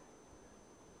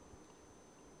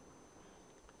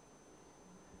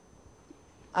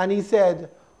 And he said,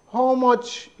 how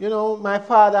much, you know, my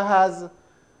Father has,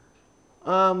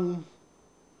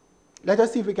 let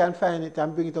us see if we can find it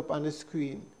and bring it up on the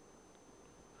screen.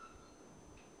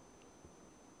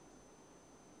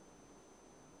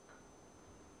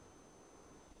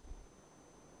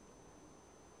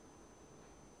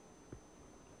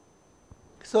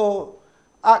 So,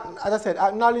 as I said,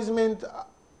 acknowledgement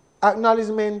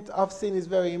of sin is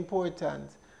very important.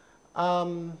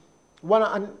 And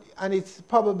it's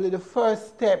probably the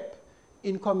first step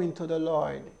in coming to the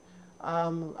Lord.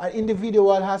 An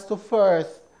individual has to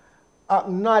first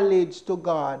acknowledge to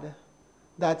God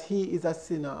that he is a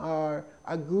sinner, or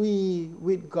agree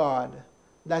with God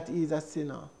that he is a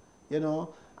sinner. You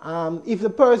know, if the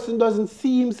person doesn't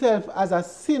see himself as a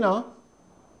sinner,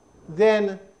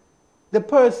 then the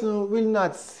person will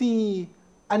not see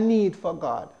a need for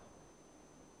God.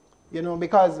 You know,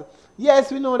 because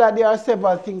yes, we know that there are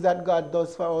several things that God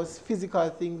does for us, physical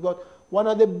things, but one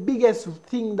of the biggest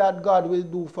things that God will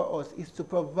do for us is to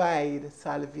provide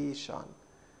salvation.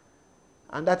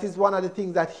 And that is one of the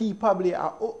things that he probably,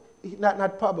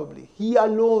 not probably, he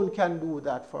alone can do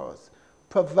that for us,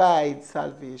 provide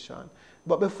salvation.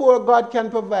 But before God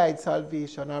can provide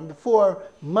salvation, and before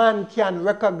man can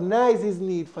recognize his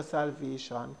need for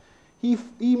salvation,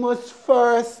 he must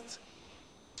first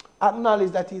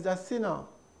acknowledge that he's a sinner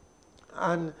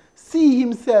and see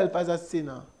himself as a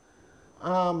sinner.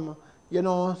 You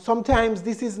know, sometimes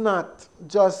this is not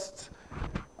just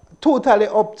totally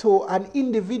up to an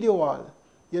individual.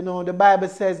 You know, the Bible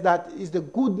says that it's the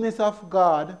goodness of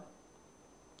God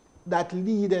that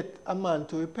leadeth a man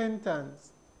to repentance.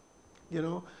 You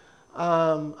know,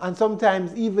 and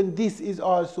sometimes even this is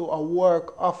also a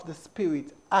work of the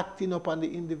Spirit acting upon the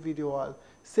individual,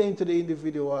 saying to the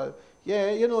individual,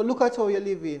 yeah, you know, look at how you're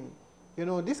living. You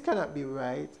know, this cannot be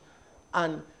right.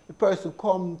 And the person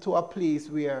come to a place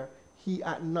where he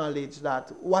acknowledged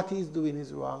that what he's doing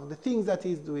is wrong, the things that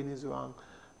he's doing is wrong,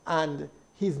 and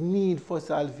his need for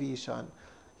salvation.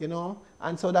 You know,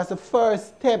 and so that's the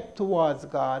first step towards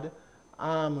God,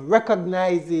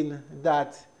 recognizing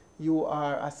that you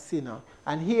are a sinner.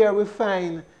 And here we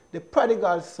find the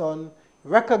prodigal son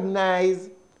recognize,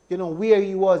 you know, where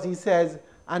he was. He says,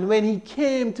 and when he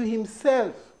came to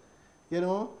himself, you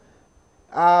know,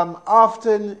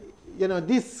 often, you know,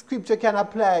 this scripture can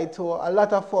apply to a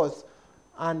lot of us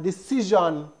and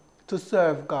decision to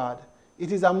serve God.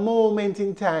 It is a moment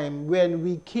in time when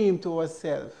we came to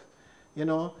ourselves. You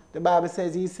know, the Bible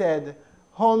says, he said,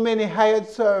 how many hired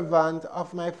servants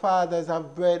of my father's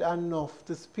have bread enough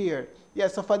to spare?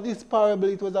 Yes, so for this parable,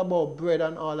 it was about bread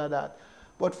and all of that.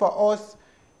 But for us,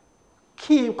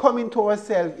 coming to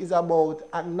ourselves is about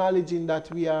acknowledging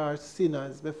that we are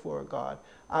sinners before God.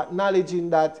 Acknowledging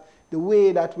that the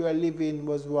way that we are living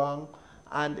was wrong.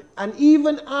 And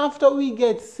even after we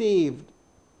get saved,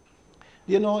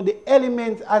 you know, the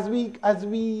elements as we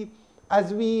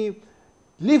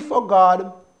live for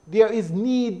God, there is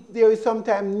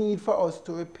sometimes need for us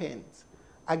to repent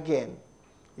again.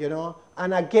 You know,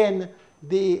 and again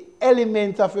the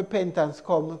elements of repentance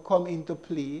come into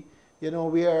play. You know,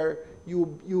 where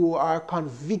you are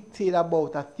convicted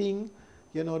about a thing,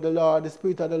 you know, the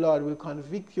Spirit of the Lord will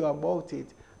convict you about it,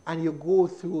 and you go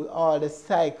through all the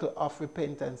cycle of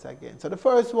repentance again. So the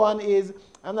first one is,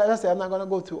 I'm not going to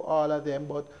go through all of them,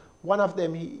 but one of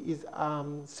them is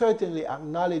certainly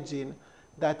acknowledging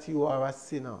that you are a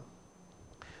sinner.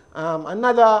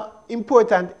 Another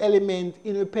important element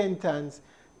in repentance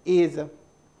is,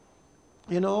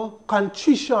 you know,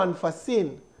 contrition for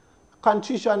sin.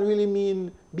 Contrition really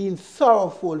means being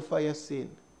sorrowful for your sin.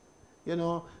 You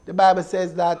know, the Bible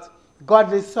says that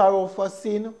godly sorrow for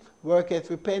sin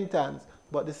worketh repentance,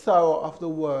 but the sorrow of the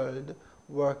world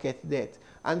worketh death.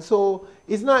 And so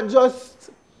it's not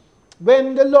just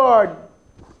when the Lord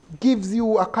gives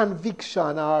you a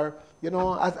conviction, or, you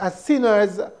know, as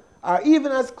sinners, or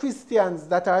even as Christians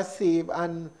that are saved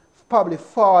and probably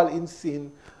fall in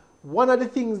sin, one of the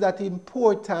things that is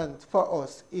important for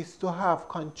us is to have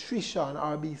contrition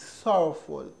or be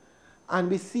sorrowful. And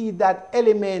we see that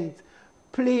element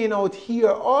playing out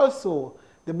here also.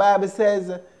 The Bible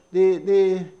says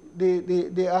the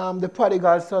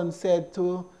prodigal son said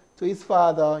to his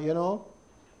father, you know,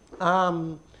 I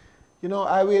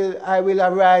will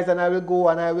arise and I will go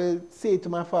and I will say to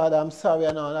my father, I'm sorry,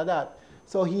 and all of that.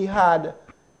 So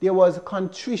there was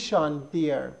contrition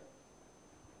there.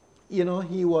 You know,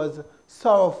 he was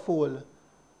sorrowful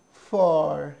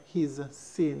for his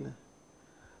sin,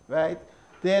 right?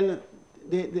 Then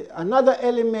another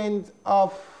element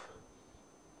of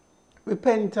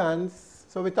repentance,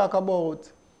 so we talk about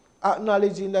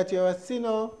acknowledging that you're a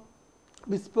sinner.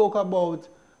 We spoke about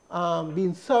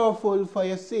being sorrowful for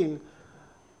your sin.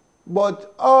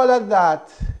 But all of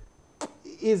that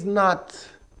is not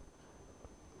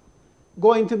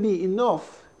going to be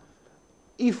enough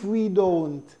if we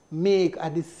don't make a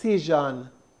decision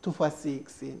to forsake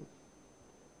sin.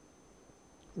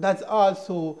 That's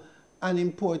also an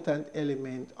important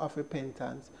element of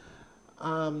repentance.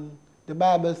 The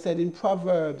Bible said in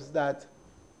Proverbs that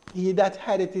he that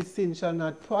hideth his sin shall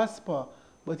not prosper,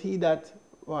 but he that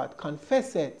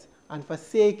confesseth and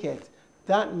forsaketh,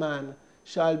 that man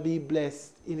shall be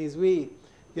blessed in his way.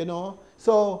 You know,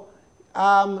 so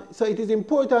it is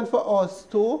important for us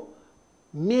to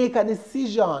make a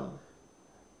decision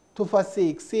to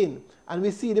forsake sin. And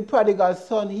we see the prodigal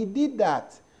son, he did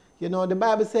that. You know, the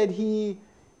Bible said he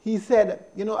said,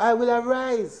 you know, I will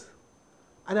arise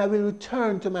and I will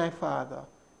return to my father.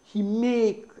 He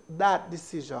make that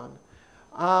decision.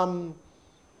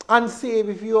 Unsaved,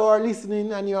 if you are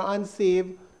listening and you're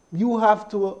unsaved, you have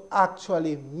to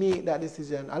actually make that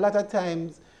decision. A lot of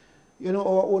times, you know,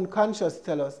 our own conscience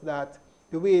tell us that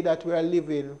the way that we are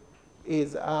living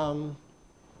is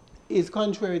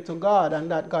contrary to God, and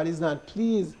that God is not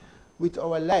pleased with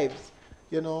our lives,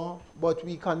 you know, but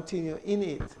we continue in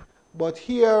it. But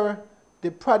here,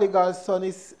 the prodigal son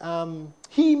is,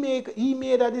 he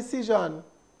made a decision.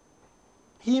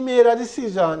 He made a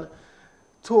decision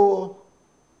to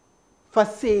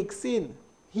forsake sin.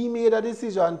 He made a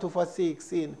decision to forsake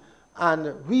sin.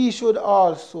 And we should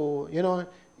also, you know,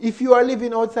 if you are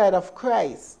living outside of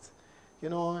Christ, you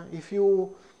know, if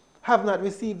you have not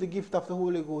received the gift of the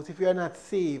Holy Ghost, if you are not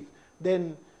saved,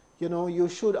 then, you know, you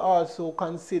should also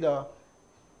consider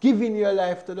giving your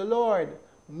life to the Lord,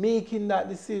 making that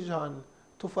decision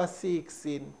to forsake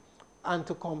sin and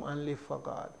to come and live for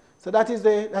God. So that is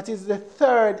the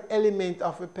third element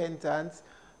of repentance.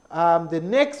 The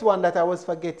next one that I was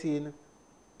forgetting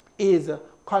is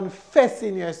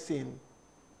confessing your sin.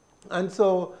 And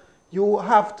so you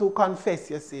have to confess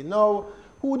your sin. Now,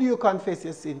 who do you confess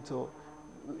your sin to?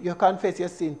 You confess your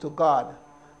sin to God.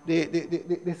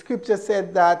 The scripture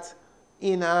said that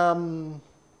in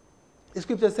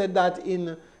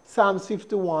Psalms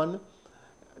 51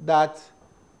 that,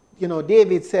 you know,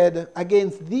 David said,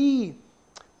 against thee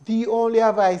only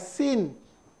have I sinned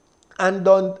and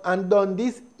done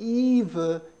this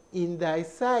evil in thy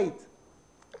sight.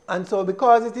 And so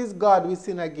because it is God we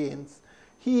sin against,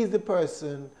 he is the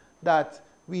person that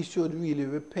we should really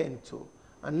repent to,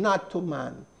 and not to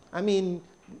man. I mean,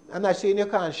 I'm not saying you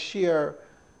can't share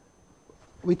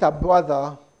with a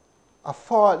brother a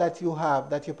fault that you have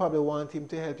that you probably want him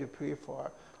to help you pray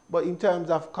for. But in terms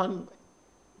of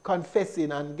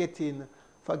confessing and getting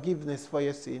forgiveness for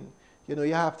your sin, you know,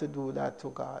 you have to do that to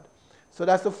God. So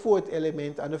that's the fourth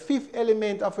element. And the fifth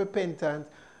element of repentance,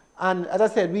 and as I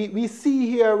said, we see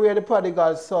here where the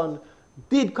prodigal son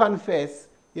did confess.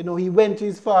 You know, he went to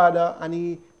his father and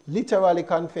he literally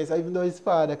confessed, even though his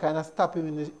father kind of stopped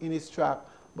him in his track.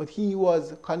 But he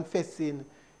was confessing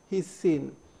his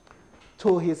sin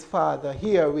to his father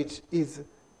here, which is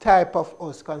type of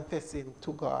us confessing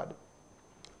to God.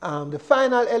 The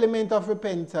final element of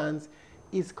repentance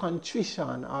is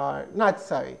contrition, or not,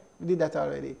 sorry, we did that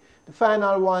already. The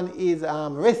final one is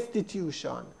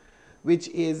restitution, which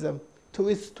is to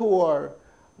restore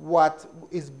what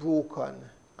is broken.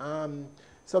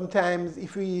 Sometimes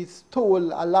if we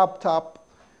stole a laptop,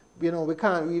 you know, we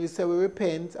can't really say we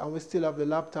repent and we still have the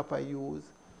laptop I use.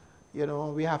 You know,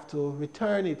 we have to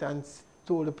return it and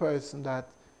tell the person that,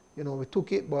 you know, we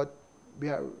took it, but we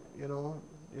are, you know,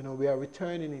 we are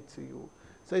returning it to you.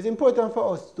 So it's important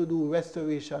for us to do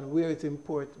restoration where it's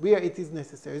important, where it is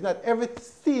necessary. It's not every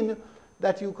sin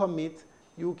that you commit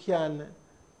you can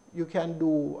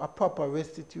do a proper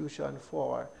restitution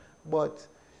for, but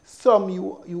some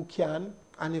you can,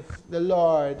 and if the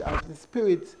Lord or the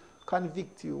Spirit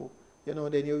convict you, you know,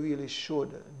 then you really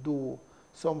should do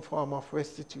some form of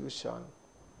restitution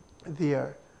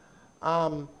there.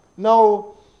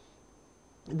 Now,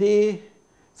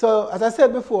 so as I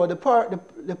said before, the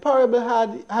parable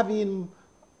having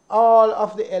all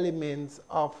of the elements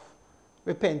of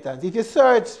repentance. If you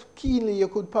search keenly, you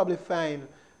could probably find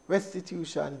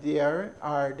restitution there,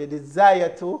 or the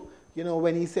desire to, you know,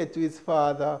 when he said to his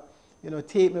father, you know,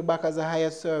 take me back as a higher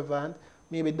servant.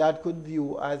 Maybe that could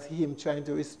view as him trying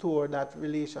to restore that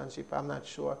relationship. I'm not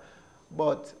sure.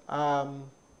 But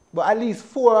at least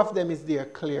 4 of them is there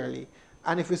clearly.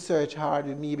 And if we search hard,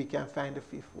 we maybe can find the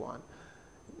 5th one.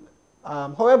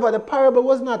 However, the parable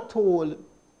was not told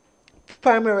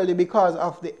primarily because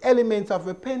of the elements of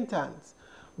repentance,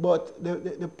 but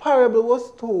the parable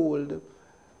was told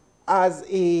as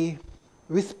a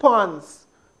response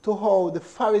to how the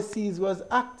Pharisees was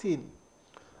acting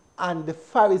and the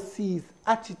Pharisees'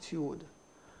 attitude.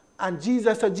 And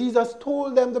Jesus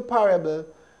told them the parable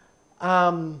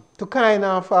to kind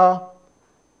of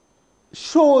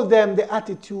show them the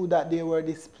attitude that they were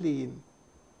displaying.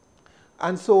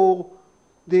 And so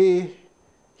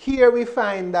here we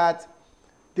find that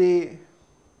the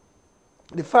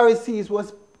Pharisees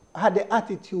had the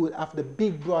attitude of the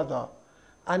big brother.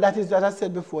 And that is, as I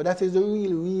said before, that is the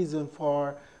real reason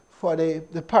for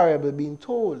the parable being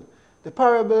told. The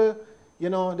parable, you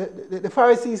know, the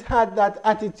Pharisees had that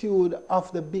attitude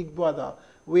of the big brother,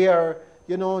 where,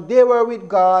 you know, they were with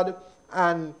God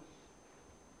and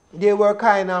they were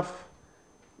kind of,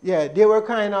 Yeah, they were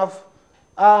kind of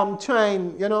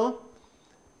trying,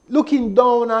 looking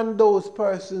down on those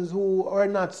persons who are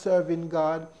not serving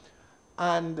God.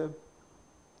 And,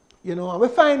 we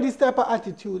find this type of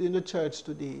attitude in the church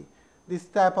today. This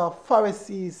type of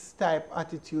Pharisees type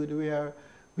attitude where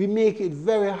we make it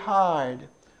very hard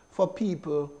for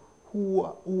people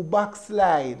who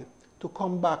backslide to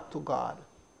come back to God.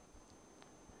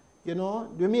 We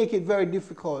make it very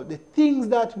difficult. The things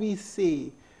that we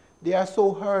say, they are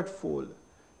so hurtful.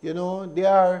 They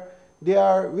are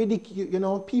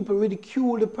people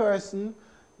ridicule the person.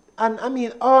 And I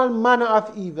mean, all manner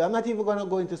of evil. I'm not even going to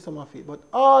go into some of it, but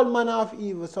all manner of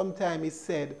evil sometimes is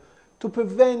said to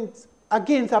prevent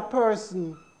against a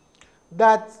person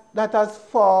that has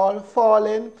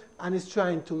fallen and is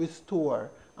trying to restore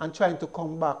and trying to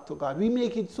come back to God. We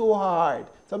make it so hard.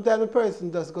 Sometimes a person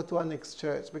does go to our next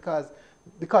church because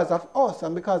of us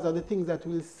and because of the things that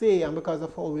we'll say and because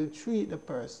of how we'll treat the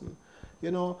person.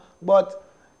 But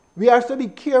we have to be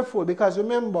careful because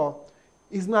remember,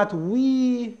 it's not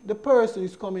we, the person,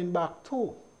 is coming back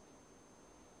to.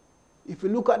 If you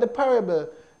look at the parable,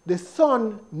 the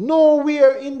son,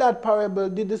 nowhere in that parable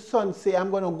did the son say,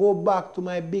 I'm going to go back to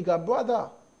my bigger brother.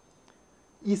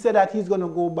 He said that he's going to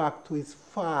go back to his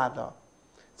father.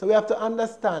 So we have to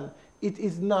understand, it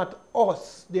is not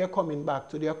us they're coming back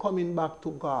to. They're coming back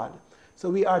to God. So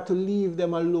we are to leave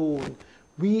them alone.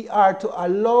 We are to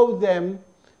allow them,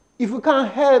 if we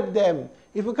can't help them,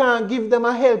 if we can't give them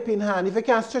a helping hand, if we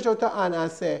can't stretch out a hand and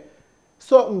say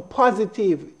something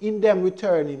positive in them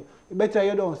returning, better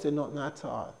you don't say nothing at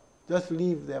all. Just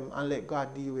leave them and let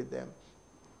God deal with them.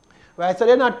 Right? So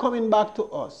they're not coming back to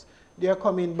us. They're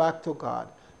coming back to God.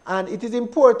 And it is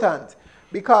important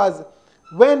because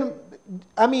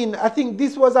I think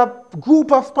this was a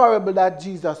group of parable that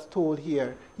Jesus told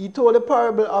here. He told the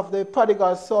parable of the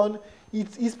prodigal son.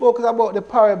 He spoke about the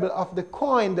parable of the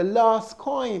coin, the lost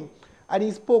coin. And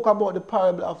he spoke about the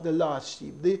parable of the lost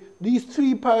sheep. These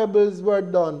three parables were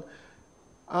done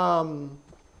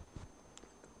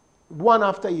one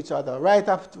after each other, right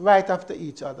after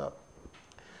each other.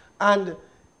 And,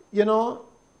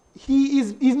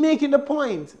 he's making the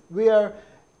point where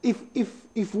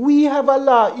if we have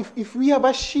if we have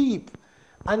a sheep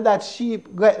and that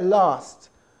sheep get lost,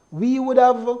 we would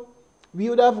have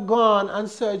gone and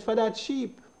searched for that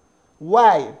sheep.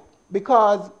 Why?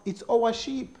 Because it's our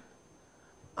sheep.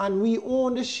 And we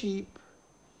own the sheep.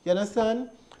 You understand?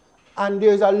 And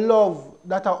there's a love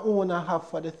that our owner have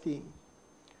for the thing.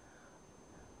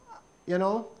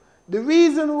 The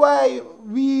reason why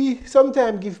we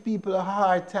sometimes give people a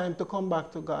hard time to come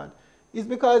back to God is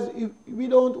because we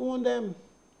don't own them.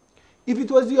 If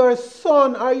it was your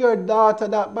son or your daughter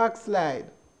that backslide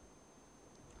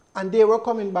and they were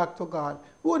coming back to God,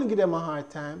 we wouldn't give them a hard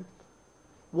time.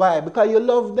 Why? Because you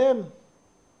love them,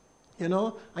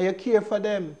 and you care for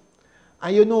them.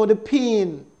 And you know the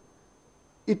pain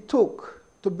it took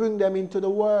to bring them into the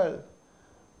world.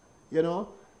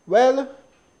 Well,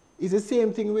 it's the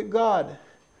same thing with God.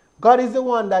 God is the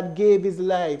one that gave his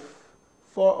life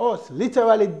for us,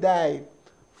 literally died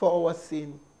for our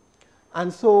sin.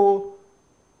 And so,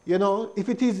 the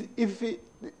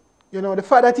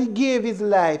fact that he gave his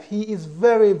life, he is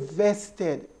very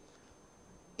vested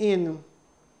in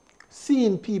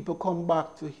seeing people come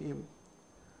back to him.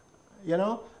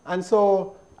 And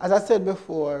so, as I said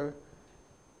before,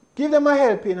 give them a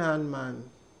helping hand, man.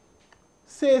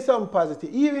 Say something positive,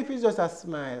 even if it's just a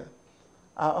smile,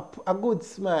 a good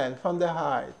smile from the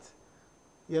heart.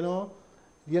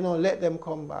 Let them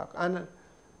come back. And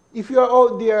if you're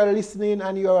out there listening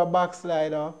and you're a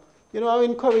backslider, I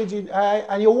encourage you,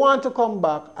 and you want to come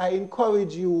back, I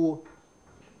encourage you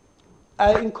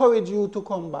to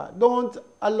come back. Don't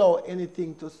allow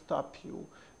anything to stop you.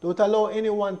 Don't allow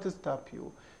anyone to stop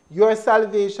you. Your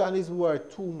salvation is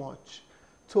worth too much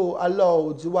to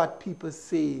allow what people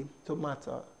say to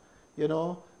matter.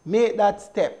 Make that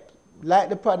step, like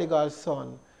the prodigal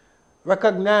son.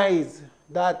 Recognize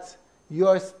that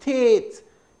your state,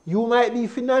 you might be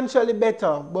financially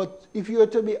better, but if you are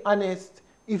to be honest,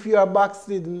 if you are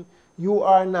backslidden, you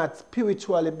are not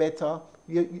spiritually better,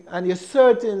 and you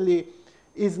certainly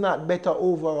is not better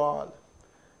overall.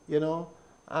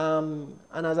 And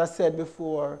as I said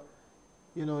before,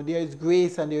 there is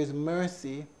grace and there is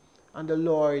mercy, and the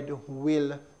Lord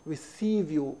will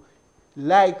receive you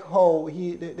like how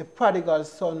the prodigal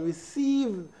son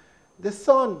received the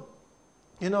son.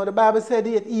 The Bible said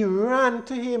that he ran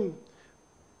to him.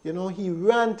 He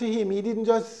ran to him. He didn't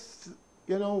just,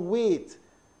 wait.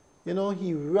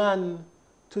 He ran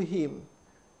to him,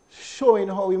 showing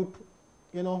how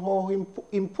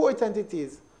important it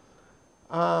is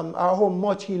or how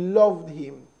much he loved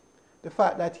him. The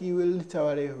fact that he will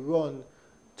literally run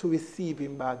to receive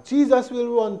him back. Jesus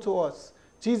will run to us.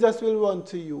 Jesus will run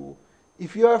to you.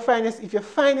 If you find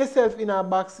yourself in a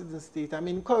backslidden state, I'm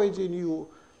encouraging you,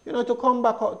 to come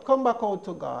back out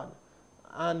to God,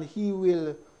 and He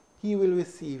will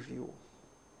receive you.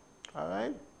 All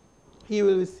right, He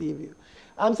will receive you.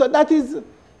 So that is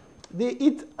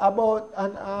it about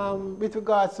and with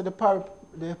regards to the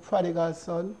prodigal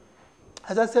son.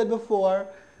 As I said before,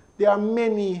 there are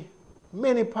many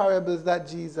parables that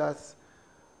Jesus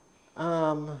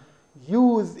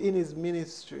used in his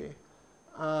ministry.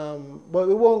 But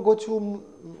we won't go through,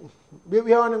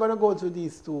 we are only going to go through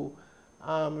these two,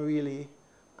 really.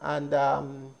 And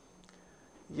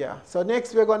yeah, so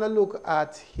next we're going to look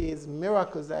at his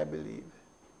miracles, I believe.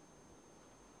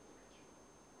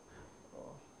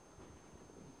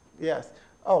 Yes.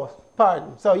 Oh,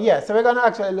 pardon. So yes, so we're going to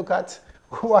actually look at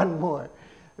one more.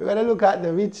 We're going to look at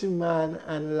the rich man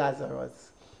and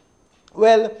Lazarus.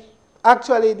 Well,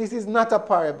 actually, this is not a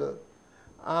parable.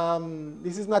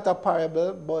 This is not a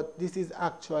parable, but this is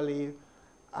actually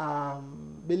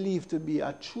believed to be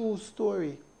a true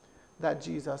story that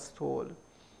Jesus told.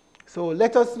 So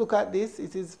let us look at this.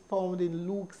 It is found in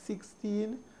Luke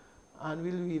 16, and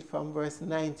we'll read from verse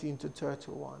 19 to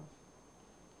 31.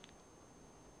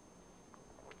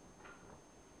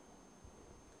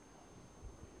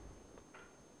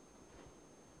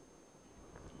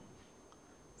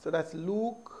 So that's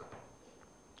Luke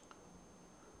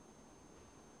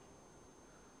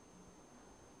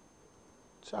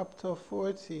chapter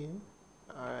 14,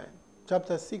 all right,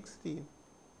 chapter 16,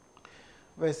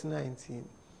 verse 19.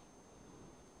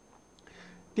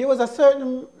 There was a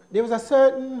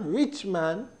certain rich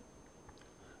man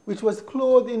which was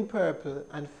clothed in purple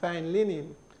and fine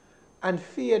linen, and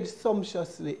fared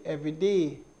sumptuously every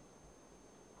day.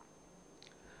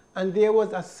 And there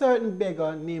was a certain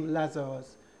beggar named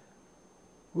Lazarus,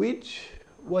 which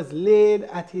was laid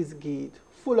at his gate,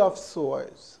 full of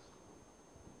sores,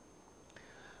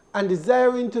 and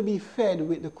desiring to be fed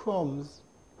with the crumbs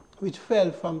which fell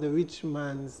from the rich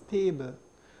man's table.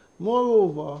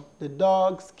 Moreover, the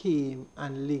dogs came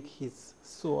and licked his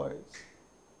sores.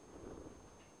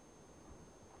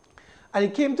 And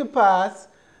it came to pass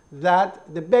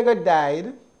that the beggar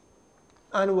died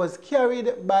and was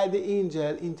carried by the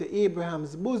angel into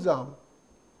Abraham's bosom.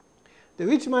 The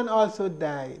rich man also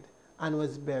died and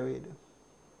was buried.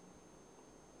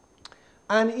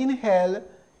 And in hell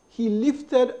he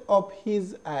lifted up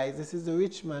his eyes, this is the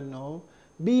rich man now,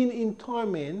 being in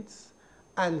torments,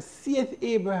 and seeth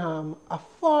Abraham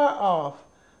afar off,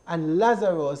 and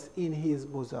Lazarus in his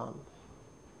bosom.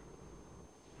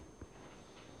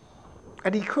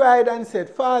 And he cried and said,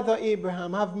 Father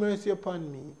Abraham, have mercy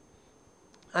upon me,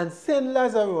 and send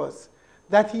Lazarus,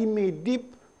 that he may dip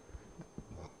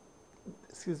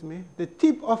the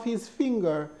tip of his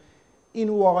finger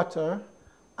in water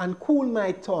and cool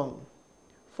my tongue,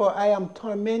 for I am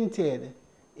tormented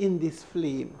in this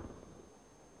flame.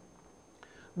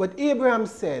 But Abraham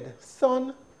said,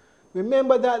 Son,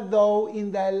 remember that thou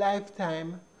in thy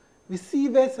lifetime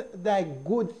receivest thy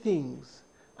good things,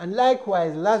 and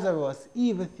likewise Lazarus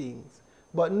evil things.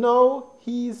 But now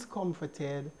he is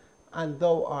comforted, and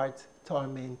thou art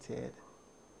tormented.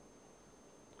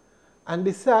 And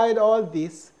beside all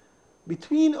this,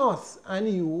 between us and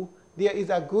you, there is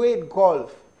a great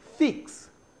gulf fixed,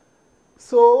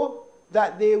 so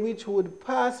that they which would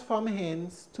pass from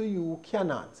hence to you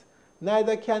cannot,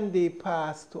 neither can they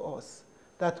pass to us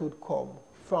that would come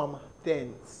from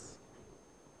thence.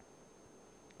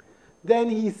 Then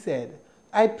he said,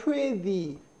 I pray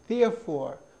thee,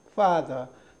 therefore, Father,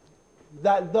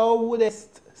 that thou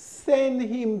wouldest send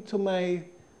him to my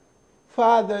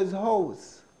father's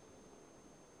house.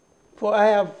 For I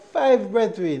have 5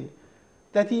 brethren,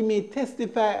 that he may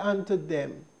testify unto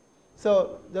them.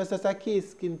 So just as a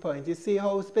case in point, you see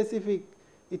how specific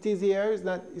it is here.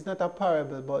 It's not a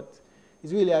parable, but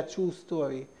it's really a true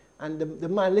story. And the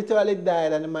man literally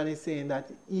died, and the man is saying that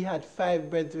he had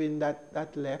 5 brethren that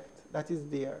left, that is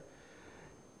there.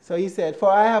 So he said,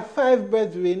 For I have 5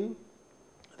 brethren,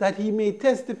 that he may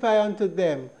testify unto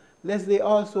them, lest they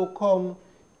also come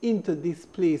into this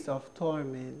place of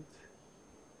torment.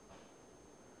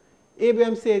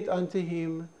 Abraham said unto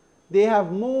him, They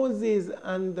have Moses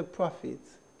and the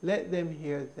prophets, let them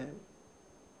hear them.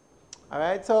 All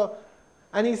right, so,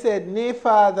 and he said, Nay,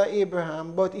 Father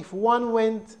Abraham, but if one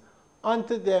went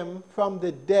unto them from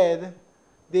the dead,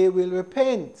 they will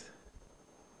repent.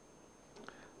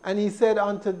 And he said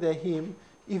unto him,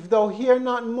 If thou hear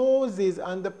not Moses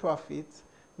and the prophets,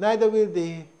 neither will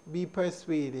they be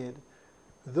persuaded.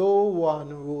 though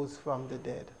one rose from the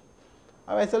dead.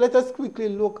 All right, so let us quickly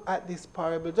look at this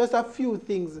parable. Just a few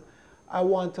things I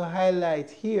want to highlight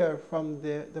here from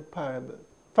the parable.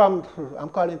 I'm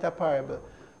calling it a parable,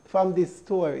 from this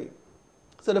story.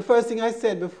 So the first thing I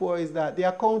said before is that the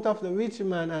account of the rich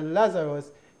man and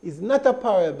Lazarus is not a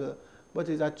parable, but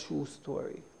is a true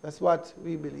story. That's what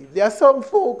we believe. There are some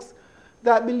folks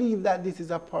that believe that this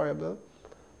is a parable,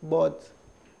 but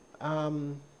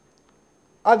others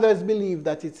believe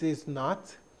that it is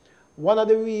not. One of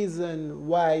the reasons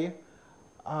why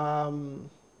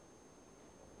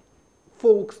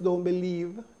folks don't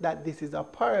believe that this is a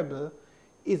parable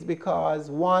is because,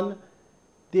 one,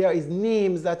 there is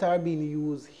names that are being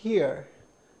used here.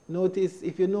 Notice,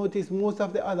 if you notice, most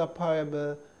of the other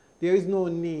parable, there is no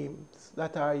names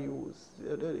that are used.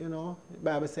 You know, the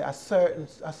Bible says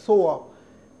a sower,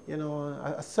 you know,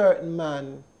 a certain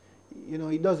man. You know,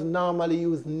 he doesn't normally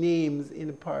use names in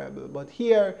the parable, but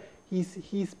here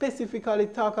he specifically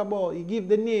talk about, he give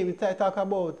the name, he talk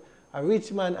about a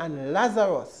rich man and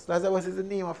Lazarus. Lazarus is the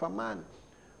name of a man,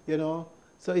 you know.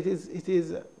 So this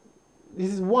is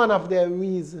one of the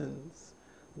reasons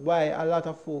why a lot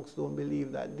of folks don't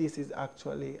believe that this is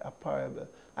actually a parable.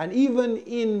 And even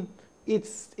in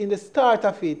the start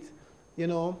of it, you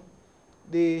know,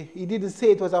 he didn't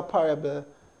say it was a parable,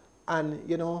 and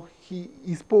you know, he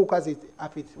spoke as if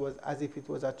it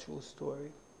was a true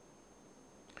story.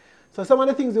 So some of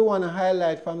the things we want to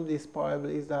highlight from this parable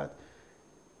is that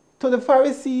to the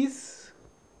Pharisees,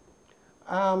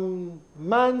 man's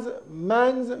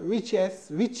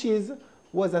riches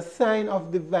was a sign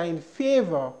of divine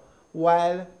favor,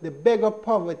 while the beggar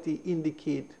poverty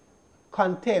indicate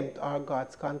contempt or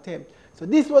God's contempt. So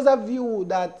this was a view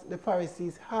that the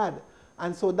Pharisees had,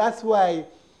 and so that's why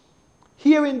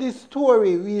hearing this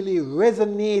story really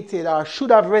resonated, or should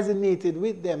have resonated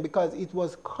with them, because it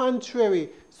was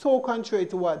so contrary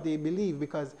to what they believed,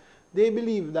 because they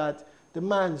believed that the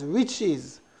man's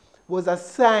riches was a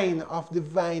sign of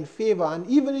divine favor. And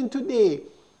even in today,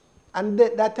 and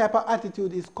that type of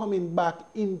attitude is coming back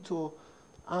into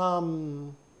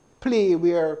play,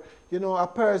 where, you know, a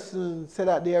person said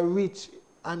that they are rich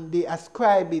and they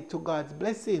ascribe it to God's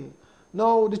blessing.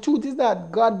 Now, the truth is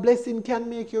that God's blessing can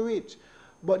make you rich,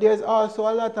 but there's also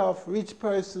a lot of rich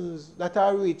persons that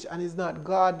are rich, and it's not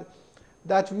God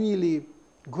that really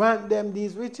grant them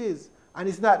these riches. And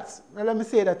it's not, let me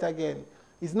say that again,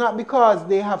 it's not because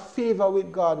they have favor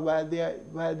with God while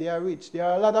they are rich. There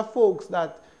are a lot of folks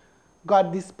that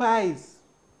God despises,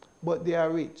 but they are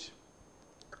rich.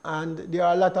 And there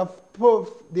are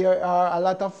a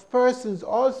lot of persons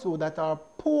also that are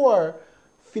poor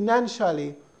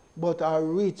financially, but are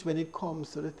rich when it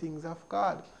comes to the things of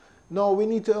God. Now we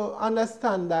need to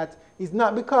understand that it's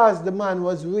not because the man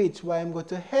was rich why I'm going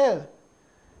to hell.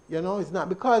 You know, it's not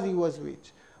because he was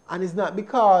rich. And it's not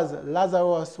because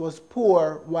Lazarus was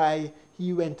poor why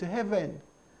he went to heaven.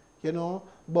 You know,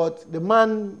 but the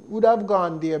man would have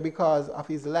gone there because of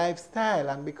his lifestyle,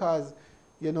 and because,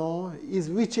 you know, his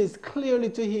riches clearly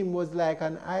to him was like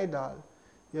an idol,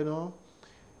 you know.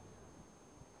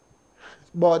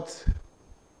 But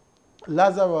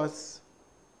Lazarus,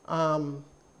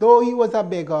 though he was a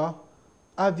beggar,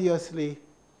 obviously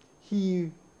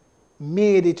he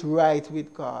made it right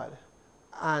with God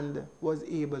and was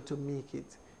able to make it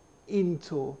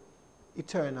into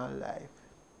eternal life.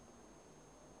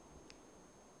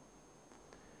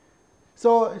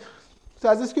 So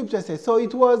as the scripture says, so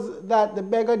it was that the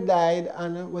beggar died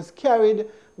and was carried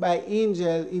by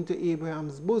angel into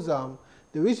Abraham's bosom.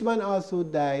 The rich man also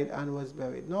died and was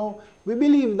buried. Now, we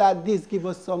believe that this gives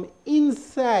us some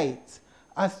insight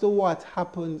as to what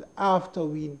happens after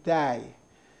we die.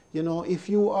 You know, if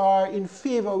you are in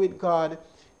favor with God,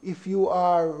 if you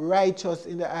are righteous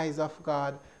in the eyes of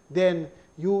God, then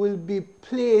you will be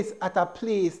placed at a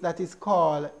place that is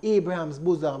called Abraham's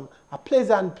bosom, a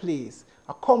pleasant place,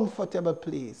 a comfortable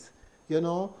place, you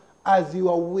know, as you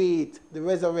await the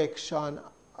resurrection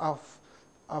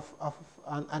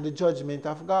and the judgment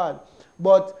of God.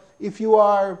 But if you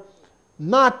are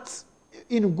not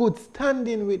in good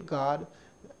standing with God,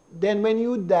 then when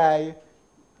you die,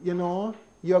 you know,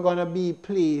 you're going to be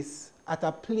placed at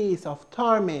a place of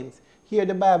torment. Here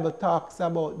the Bible talks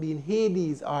about being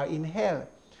Hades or in hell.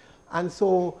 And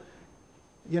so,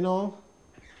 you know,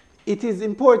 it is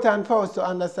important for us to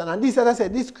understand. And this, as I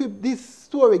said, this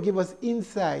story gives us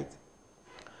insight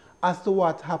as to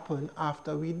what happened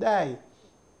after we die.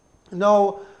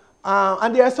 Now,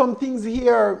 and there are some things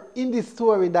here in this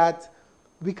story that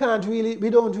we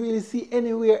don't really see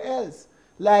anywhere else.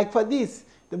 Like for this,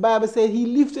 the Bible said he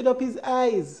lifted up his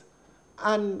eyes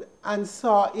and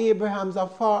saw Abraham's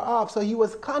afar off. So he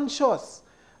was conscious.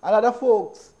 A lot of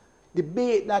folks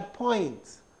debate that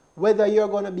point, whether you're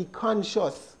going to be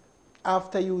conscious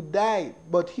after you die.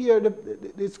 But here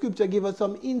the scripture gives us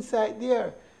some insight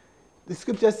there. The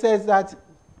scripture says that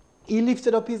he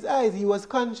lifted up his eyes. He was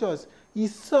conscious. He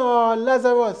saw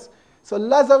Lazarus. So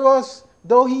Lazarus,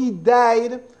 though he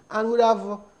died and would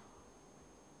have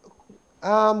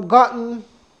gotten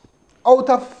out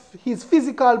of his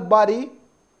physical body,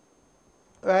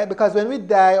 right? Because when we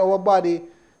die, our body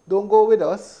don't go with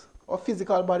us. Our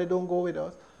physical body don't go with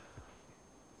us.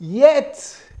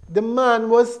 Yet, the man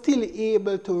was still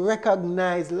able to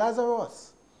recognize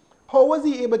Lazarus. How was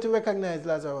he able to recognize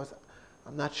Lazarus?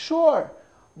 I'm not sure.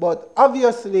 But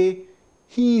obviously,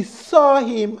 he saw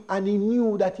him and he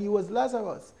knew that he was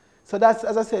Lazarus. So that's,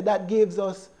 as I said, that gives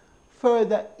us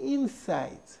further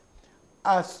insight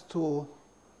as to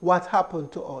what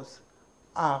happened to us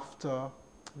after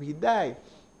we die.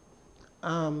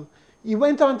 He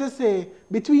went on to say,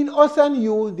 between us and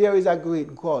you, there is a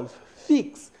great gulf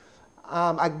fixed.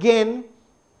 Again,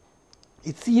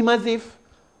 it seems as if,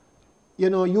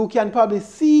 you can probably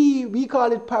see, we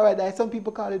call it paradise, some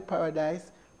people call it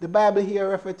paradise. The Bible here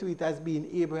refers to it as being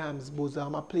Abraham's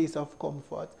bosom, a place of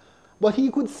comfort. But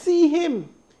he could see him.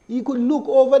 He could look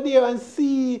over there and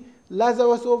see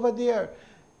Lazarus over there.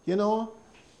 He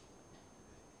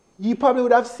probably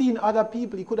would have seen other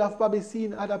people. He could have probably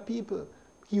seen other people.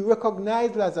 He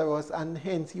recognized Lazarus and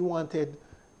hence he wanted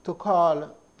to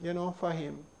call, for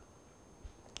him.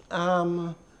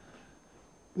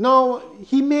 Now,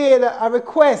 he made a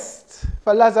request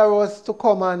for Lazarus to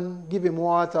come and give him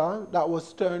water. That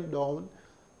was turned down,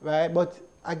 right? But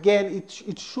again,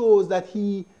 it shows that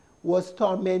he was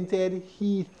tormented.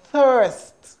 He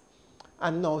thirsted.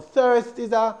 And now, thirst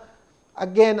is,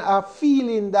 again, a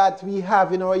feeling that we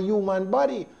have in our human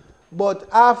body. But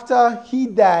after he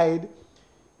died,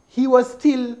 he was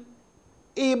still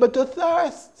able to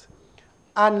thirst.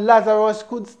 And Lazarus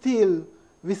could still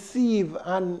receive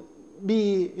and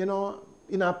be,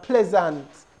 in a pleasant,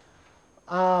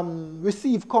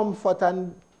 receive comfort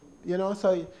and,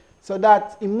 so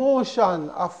that emotion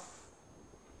of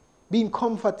being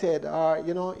comforted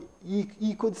or,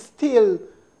 he could still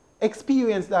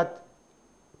experience that,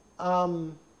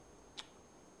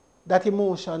 that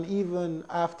emotion even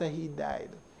after he died.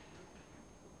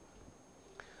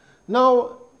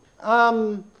 Now,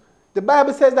 the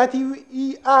Bible says that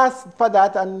he asked for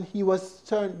that and he was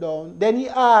turned down. Then he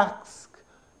asked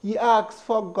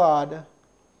for God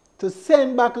to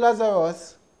send back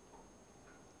Lazarus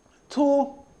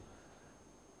to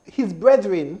his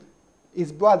brethren,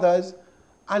 his brothers,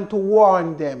 and to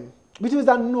warn them, which was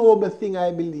a noble thing,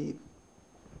 I believe.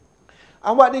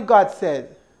 And what did God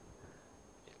said?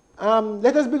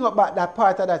 Let us bring up back that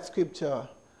part of that scripture.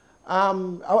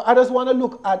 I just want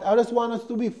us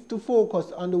to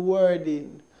focus on the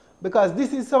wording, because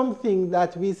this is something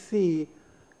that we see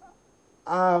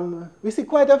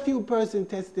quite a few persons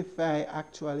testify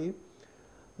actually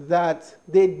that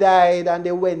they died and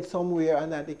they went somewhere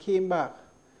and that they came back,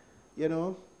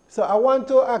 So I want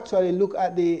to actually look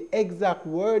at the exact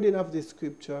wording of the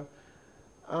scripture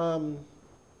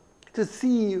to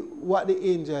see what the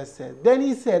angel said. Then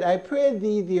he said, I pray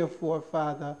thee therefore,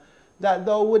 Father, that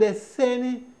thou wouldest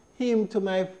send him to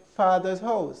my father's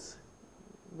house.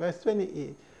 Verse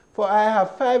 28. For I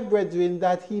have 5 brethren,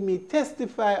 that he may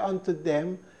testify unto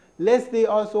them, lest they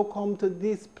also come to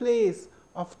this place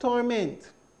of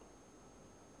torment.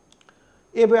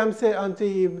 Abraham said unto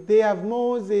him, they have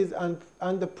Moses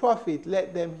and the prophet,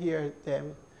 let them hear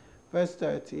them. Verse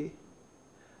 30.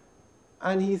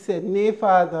 And he said, nay,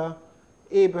 Father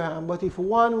Abraham, but if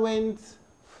one went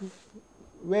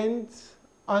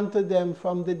unto them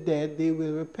from the dead, they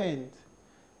will repent.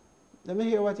 Let me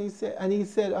hear what he said. And he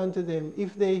said unto them,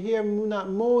 if they hear not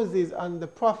Moses and the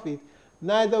prophet,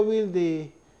 neither will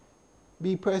they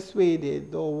be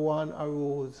persuaded, though one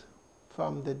arose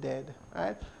from the dead.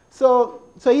 Right? So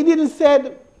he didn't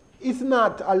say it's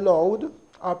not allowed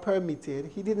or permitted.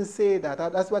 He didn't say that.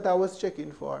 That's what I was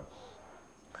checking for.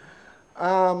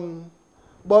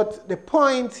 But the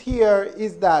point here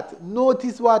is that,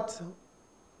 notice what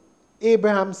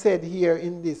Abraham said here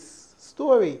in this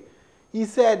story. He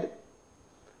said,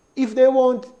 if they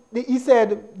won't, he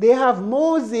said, they have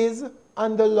Moses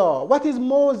and the law. What is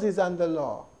Moses and the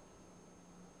law?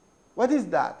 What is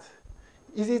that?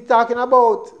 Is he talking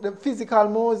about the physical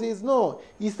Moses? No.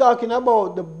 He's talking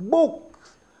about the book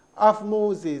of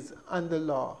Moses and the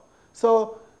law.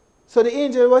 So the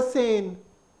angel was saying,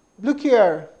 look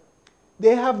here,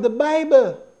 they have the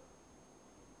Bible.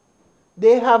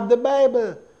 They have the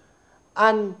Bible.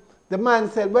 And the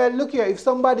man said, well, look here, if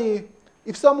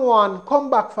someone come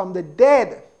back from the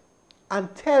dead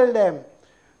and tell them,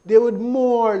 they would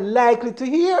more likely to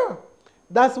hear.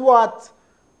 That's what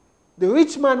the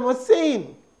rich man was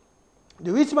saying.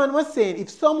 The rich man was saying, if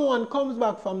someone comes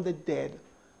back from the dead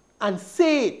and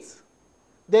say it,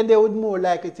 then they would more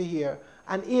likely to hear.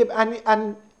 And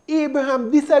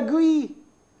Abraham disagreed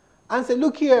and said,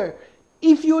 look here,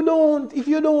 if you don't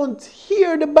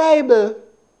hear the Bible,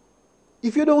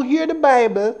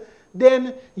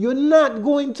 then you're not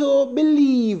going to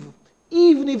believe,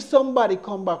 even if somebody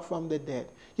come back from the dead.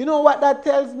 You know what that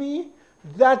tells me?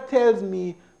 That tells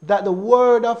me that the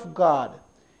Word of God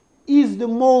is the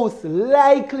most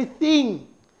likely thing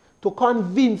to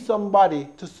convince somebody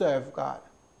to serve God.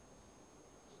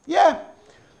 Yeah.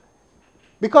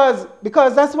 Because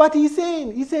that's what he's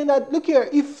saying. He's saying that, look here,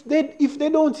 if they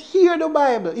don't hear the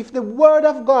Bible, if the Word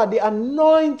of God, the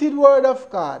anointed Word of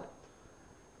God,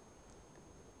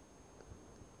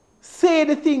 say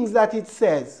the things that it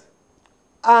says,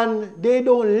 and they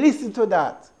don't listen to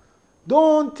that,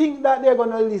 don't think that they're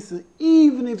going to listen,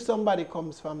 even if somebody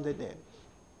comes from the dead.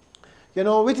 You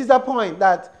know, which is a point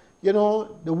that, you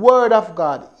know, the Word of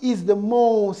God is the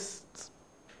most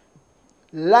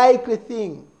likely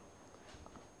thing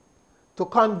to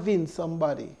convince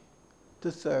somebody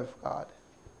to serve God.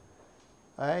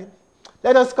 Right?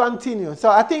 Let us continue. So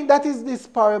I think that is this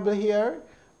parable here.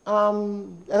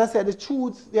 As I said, the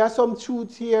truths, there are some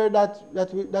truths here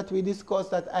that we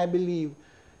discussed that I believe,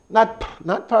 not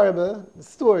parable,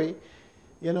 story.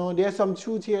 You know, there are some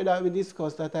truths here that we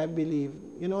discussed that I believe,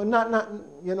 you know,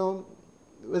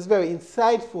 it was very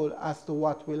insightful as to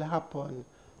what will happen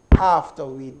after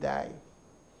we die.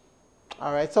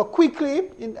 All right, so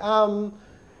quickly, we're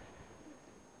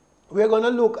going to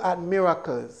look at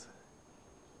miracles.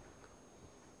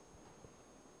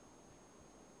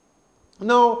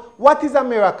 Now, what is a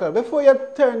miracle? Before you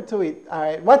turn to it, all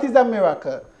right, what is a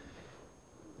miracle?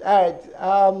 All right,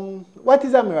 what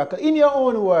is a miracle? In your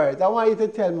own words, I want you to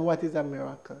tell me what is a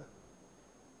miracle.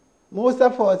 Most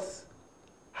of us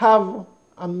have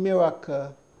a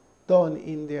miracle done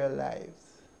in their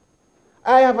lives.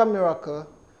 I have a miracle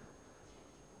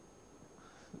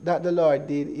that the Lord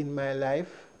did in my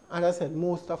life. And I said,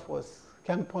 most of us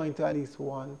can point to at least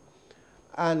one.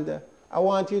 And I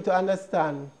want you to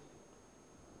understand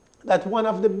that one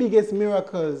of the biggest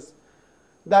miracles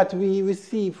that we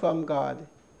receive from God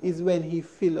is when He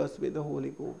fills us with the Holy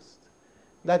Ghost.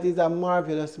 That is a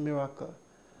marvelous miracle.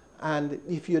 And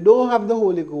if you don't have the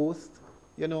Holy Ghost,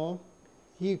 you know,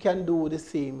 He can do the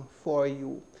same for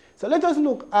you. So let us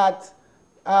look at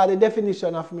the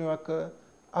definition of miracles.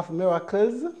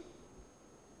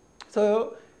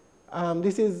 So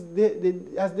this is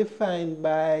as defined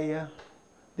by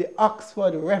the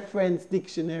Oxford Reference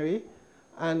Dictionary.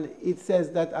 And it says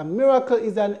that a miracle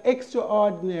is an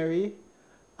extraordinary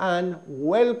and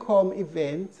welcome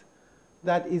event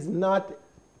that is not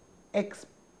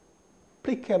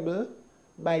explicable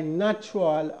by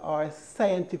natural or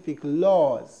scientific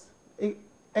laws.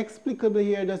 Explicable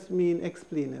here does mean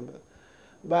explainable.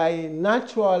 By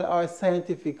natural or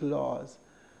scientific laws,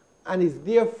 and is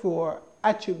therefore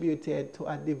attributed to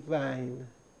a divine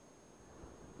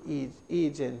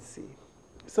agency.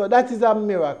 So that is a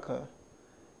miracle.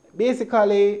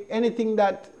 Basically, anything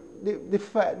that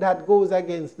goes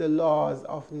against the laws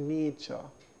of nature.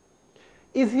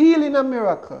 Is healing a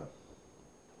miracle?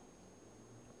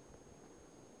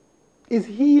 Is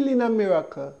healing a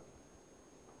miracle?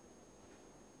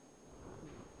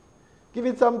 Give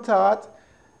it some thought.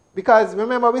 Because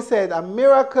remember we said a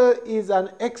miracle is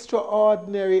an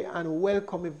extraordinary and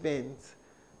welcome event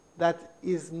that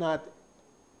is not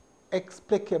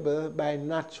explicable by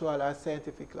natural or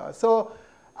scientific laws. So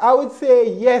I would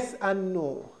say yes and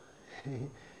no.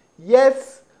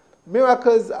 Yes,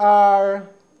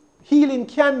 healing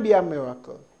can be a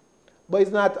miracle, but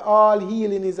it's not all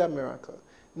healing is a miracle.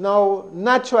 Now,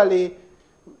 naturally,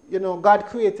 you know, God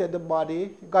created the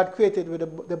body. God created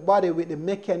the body with the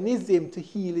mechanism to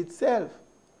heal itself.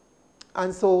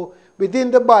 And so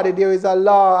within the body there is a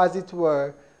law, as it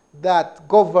were, that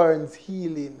governs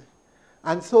healing.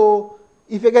 And so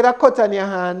if you get a cut on your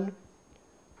hand,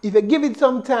 if you give it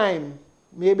some time,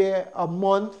 maybe a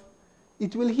month,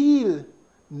 it will heal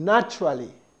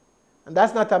naturally. And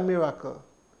that's not a miracle.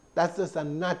 That's just a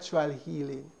natural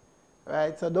healing.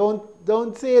 Right? So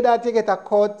don't say that you get a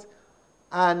cut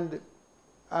and,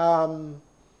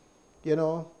 you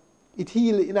know, it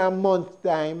heals in a month's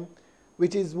time,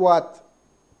 which is what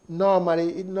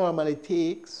it normally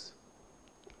takes,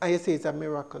 and you say it's a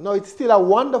miracle. No, it's still a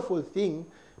wonderful thing,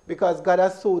 because God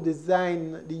has so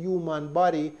designed the human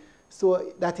body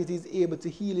so that it is able to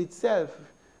heal itself.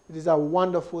 It is a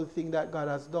wonderful thing that God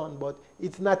has done, but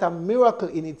it's not a miracle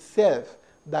in itself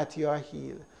that you are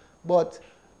healed. But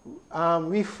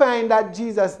we find that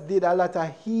Jesus did a lot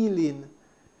of healing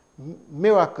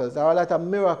miracles. There are a lot of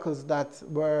miracles that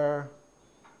were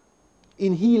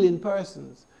in healing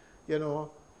persons, you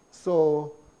know.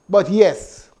 So, but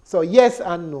yes. So yes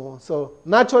and no. So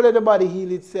naturally the body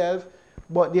heals itself,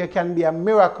 but there can be a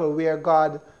miracle where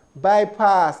God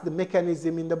bypass the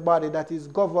mechanism in the body that is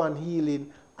governed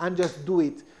healing and just do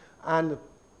it. And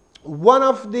one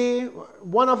of the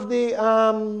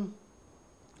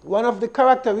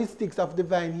characteristics of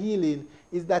divine healing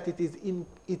is that it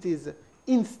is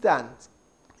instant,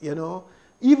 you know.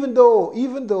 Even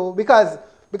though because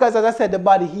as I said, the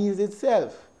body heals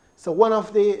itself. So one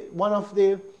of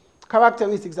the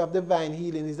characteristics of divine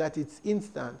healing is that it's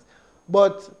instant.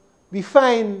 But we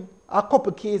find a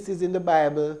couple cases in the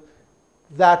Bible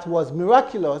that was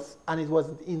miraculous and it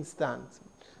wasn't instant.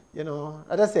 You know,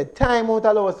 as I said, time won't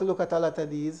allow us to look at a lot of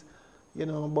these, you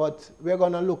know, but we're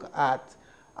going to look at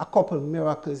a couple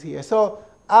miracles here. So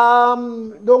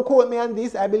don't quote me on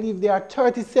this. I believe there are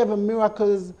 37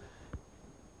 miracles.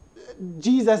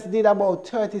 Jesus did about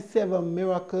 37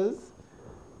 miracles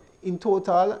in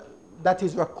total that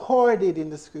is recorded in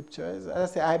the scriptures.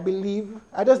 As I say, I believe,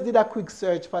 I just did a quick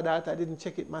search for that. I didn't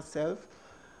check it myself.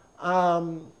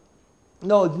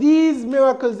 Now, these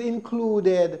miracles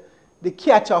included the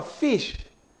catch of fish,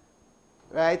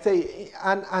 right? So,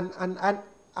 and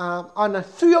on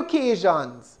 3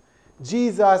 occasions,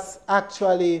 Jesus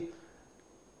actually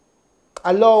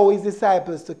allowed his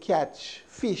disciples to catch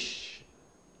fish,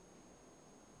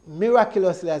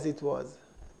 miraculously as it was,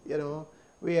 you know,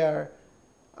 where,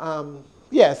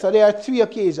 so there are 3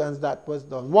 occasions that was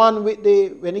done. One with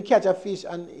when he catch a fish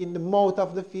and in the mouth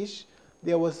of the fish,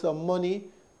 there was some money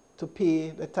to pay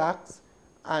the tax.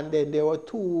 And then there were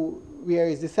 2 where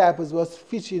his disciples was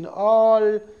fishing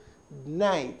all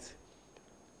night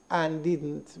and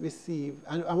didn't receive,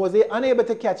 and was unable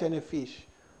to catch any fish,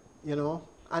 you know.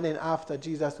 And then after,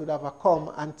 Jesus would have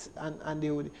come and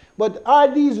they would. But are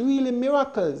these really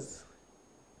miracles?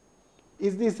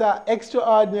 Is this an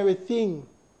extraordinary thing?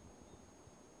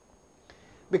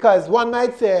 Because one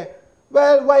might say,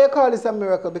 well, why you call this a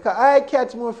miracle? Because I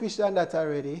catch more fish than that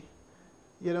already,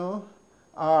 you know,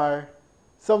 or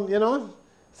some, you know.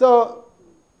 So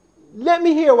let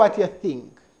me hear what you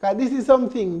think. Because this is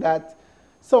something that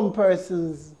some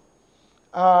persons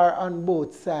are on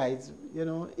both sides, you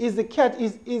know. Is the catch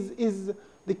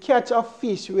of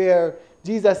fish where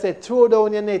Jesus said, throw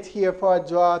down your net here for a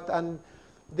draught, and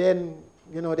then,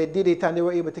 you know, they did it and they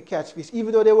were able to catch fish,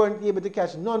 even though they weren't able to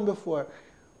catch none before.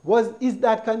 Is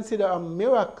that considered a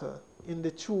miracle in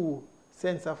the true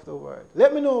sense of the word?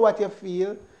 Let me know what you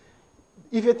feel.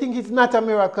 If you think it's not a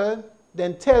miracle,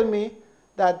 then tell me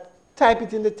that, type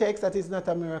it in the text that it's not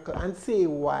a miracle and say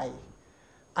why.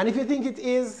 And if you think it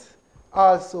is,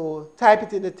 also type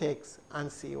it in the text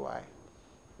and say why.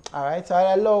 All right, so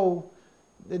I'll allow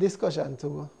the discussion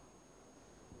to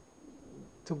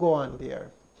go on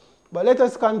there. But let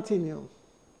us continue.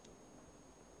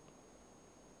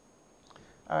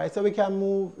 All right, so we can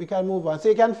move on. So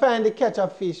you can find the catch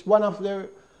of fish.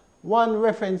 One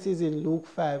reference is in Luke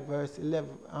 5, verse 11,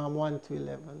 1 to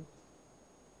 11.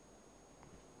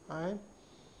 All right.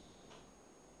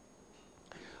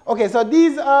 Okay, so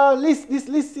these are this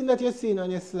listing that you're seeing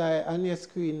on your slide, on your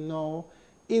screen now,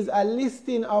 is a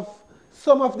listing of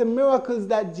some of the miracles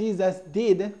that Jesus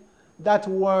did that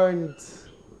weren't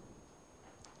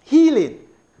healing.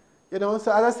 You know,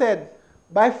 so as I said,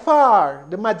 by far,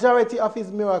 the majority of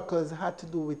his miracles had to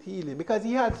do with healing because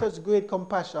he had such great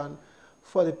compassion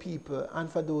for the people and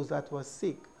for those that were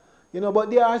sick. You know, but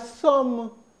there are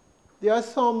some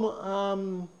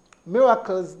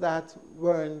miracles that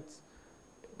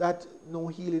no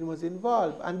healing was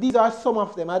involved. And these are some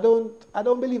of them. I don't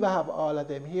believe I have all of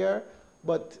them here,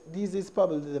 but this is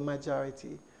probably the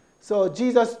majority. So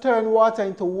Jesus turned water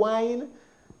into wine.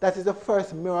 That is the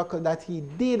first miracle that he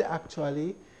did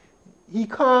actually. He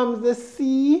calms the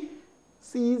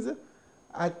seas.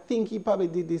 I think he probably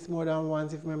did this more than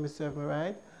once, if memory serves me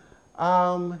right.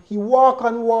 He walked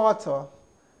on water.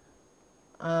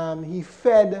 He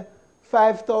fed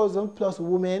 5,000 plus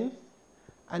women,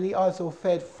 and he also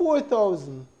fed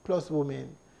 4,000 plus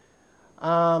women.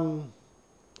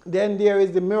 Then there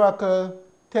is the miracle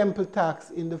temple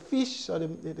tax in the fish, or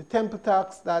the temple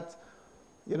tax that,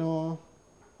 you know,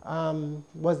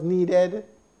 was needed.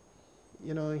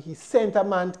 You know, he sent a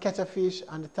man to catch a fish,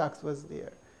 and the tax was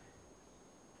there.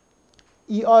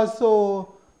 He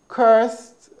also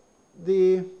cursed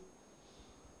the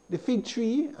the fig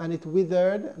tree and it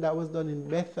withered. That was done in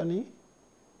Bethany.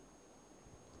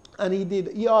 And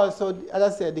he also, as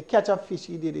I said, the catch of fish,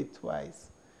 he did it twice.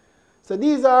 So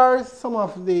these are some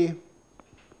of the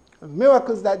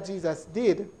miracles that Jesus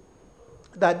did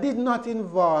that did not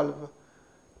involve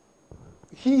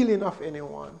healing of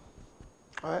anyone.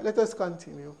 All right, let us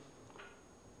continue.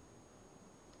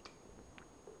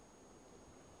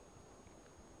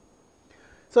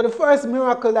 So the first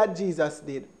miracle that Jesus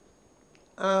did,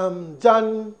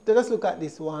 John, let us look at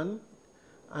this one.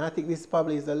 And I think this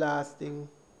probably is the last thing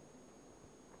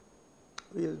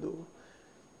we'll do.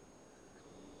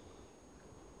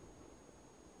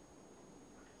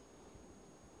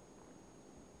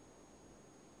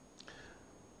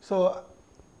 So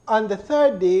on the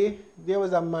third day, there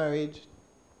was a marriage.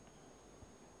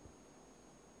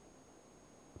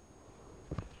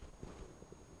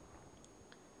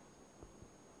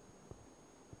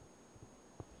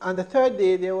 On the third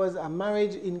day, there was a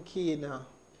marriage in Cana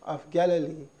of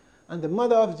Galilee, and the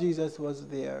mother of Jesus was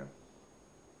there.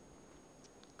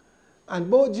 And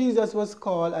both Jesus was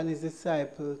called and his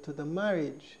disciple to the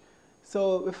marriage.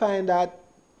 So we find that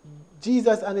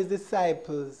Jesus and his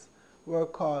disciples were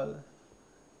called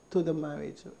to the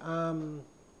marriage.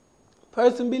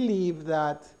 Person believe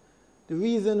that the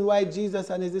reason why Jesus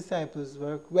and his disciples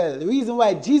were, the reason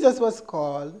why Jesus was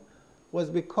called was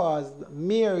because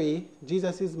Mary,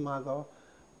 Jesus' mother,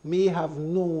 may have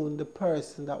known the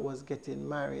person that was getting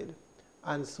married.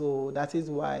 And so that is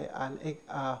why an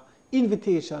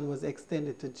invitation was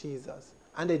extended to Jesus.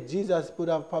 And that Jesus would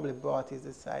have probably brought his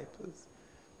disciples.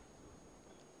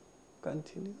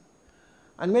 Continue.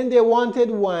 And when they wanted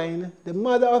wine, the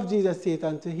mother of Jesus said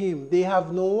unto him, they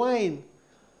have no wine.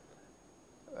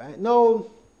 Right? Now,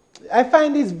 I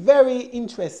find this very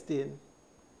interesting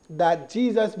that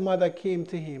Jesus' mother came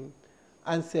to him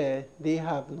and said, they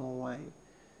have no wine.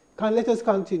 Let us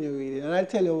continue reading, and I'll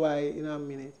tell you why in a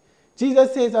minute.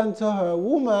 Jesus says unto her,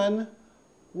 woman,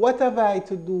 what have I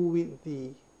to do with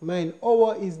thee? Mine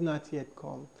hour is not yet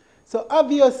come. So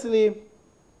obviously,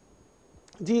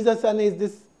 Jesus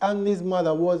and his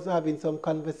mother was having some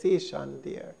conversation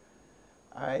there.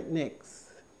 All right, next.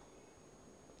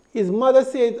 His mother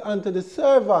said unto the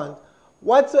servant,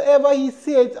 whatsoever he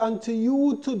said unto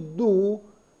you to do,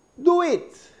 do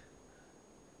it.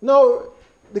 Now,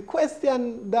 the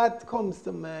question that comes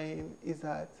to mind is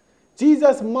that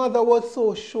Jesus' mother was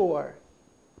so sure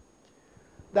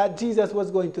that Jesus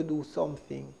was going to do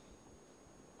something.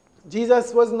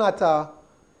 Jesus was not a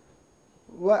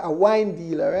wine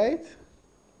dealer, right?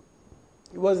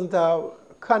 He wasn't a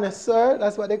connoisseur,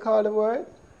 that's what they call the word.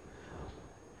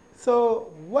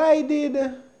 So why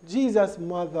did Jesus'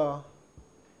 mother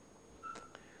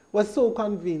was so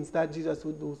convinced that Jesus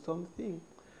would do something?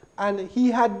 And he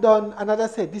had done, and as I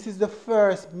said, this is the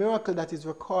first miracle that is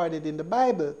recorded in the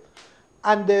Bible.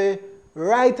 And the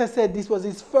writer said this was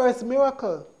his first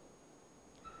miracle.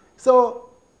 So,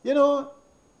 you know,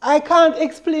 I can't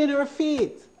explain her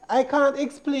faith. I can't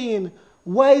explain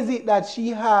why is it that she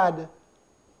had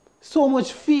so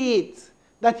much faith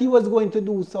that he was going to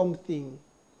do something.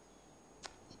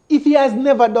 If he has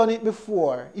never done it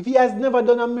before, if he has never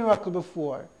done a miracle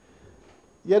before,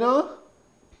 you know,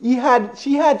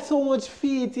 she had so much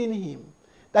faith in him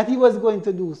that he was going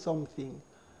to do something,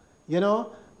 you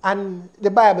know. And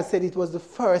the Bible said it was the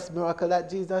first miracle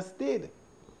that Jesus did.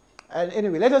 And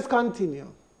anyway, let us continue.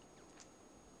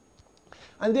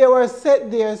 And there were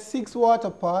set there 6 water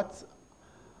pots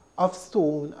of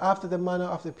stone after the manner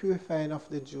of the purifying of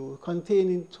the Jew,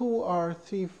 containing 2 or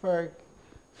 3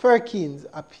 firkins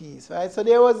apiece. Right? So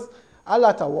there was a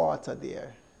lot of water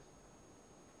there.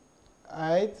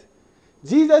 Right?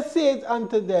 Jesus said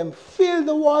unto them, fill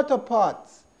the water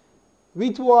pots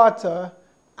with water,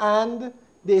 and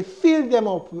they filled them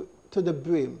up to the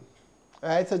brim.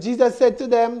 Right? So Jesus said to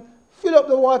them, fill up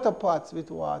the water pots with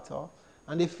water,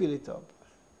 and they fill it up.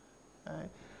 Right?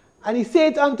 And he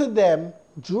said unto them,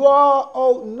 draw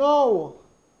out now,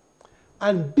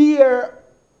 and bear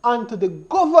unto the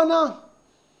governor.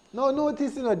 Now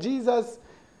notice, you know, Jesus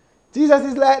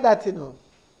is like that, you know.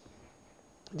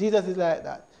 Jesus is like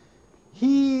that.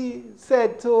 He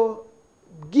said to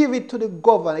give it to the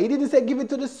governor. He didn't say give it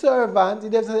to the servant. He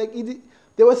didn't say,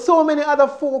 there were so many other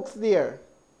folks there.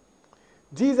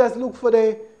 Jesus looked for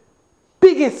the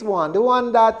biggest one, the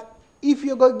one that if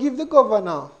you go give the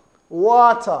governor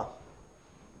water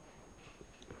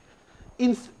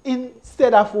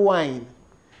instead of wine,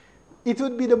 it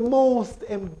would be the most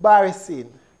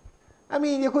embarrassing. I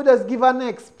mean, you could just give a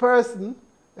next person,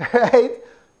 right?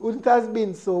 Wouldn't have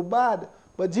been so bad.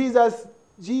 But Jesus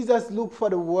looked for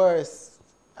the worst,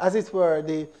 as it were,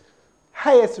 the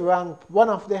highest rank, one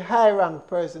of the high rank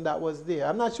person that was there.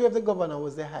 I'm not sure if the governor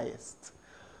was the highest,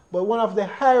 but one of the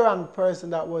high rank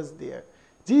person that was there.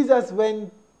 Jesus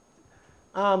went,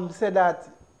 said that,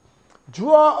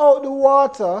 draw out the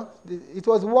water, it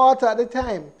was water at the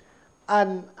time,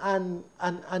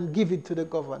 and give it to the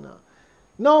governor.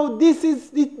 Now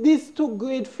this took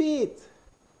great faith.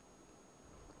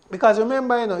 Because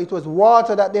remember, it was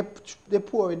water that they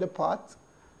pour in the pot.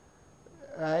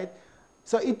 Right?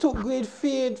 So it took great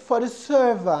faith for the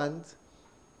servant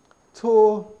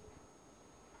to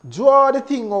draw the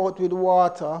thing out with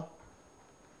water,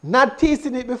 not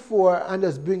tasting it before, and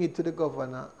just bring it to the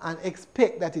governor and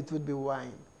expect that it would be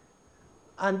wine.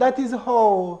 And that is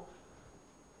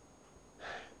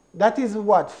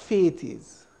what faith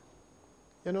is.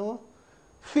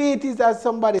 Faith is, as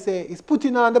somebody say, is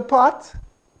putting on the pot,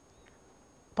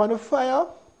 upon the fire,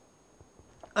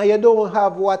 and you don't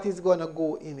have what is going to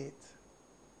go in it.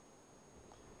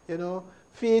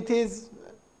 Faith is,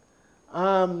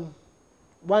 one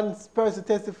person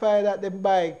testified that they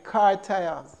buy car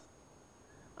tires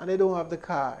and they don't have the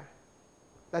car.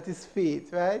 That is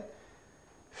faith, right?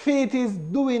 Faith is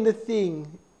doing the thing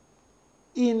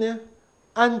in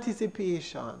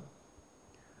anticipation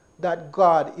that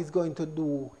God is going to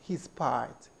do his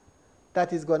part.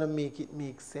 That is going to make it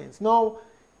make sense. Now,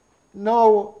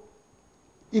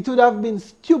 it would have been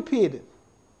stupid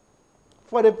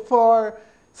for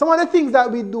some of the things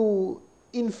that we do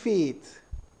in faith.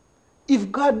 If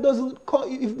God don't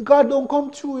come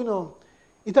through,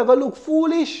 it's going to look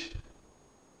foolish.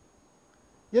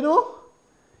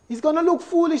 It's going to look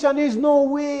foolish, and there's no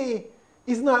way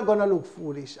it's not going to look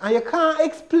foolish. And you can't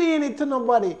explain it to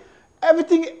nobody.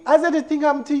 Everything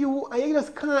happened to you, and you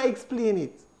just can't explain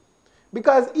it.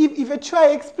 Because if you try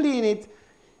to explain it,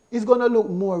 it's going to look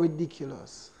more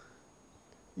ridiculous.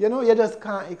 You just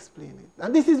can't explain it.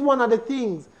 And this is one of the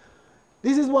things.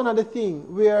 This is one of the things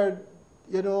where,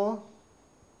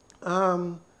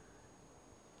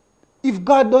 if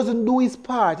God doesn't do his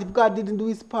part, if God didn't do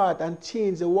his part and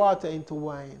change the water into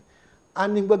wine,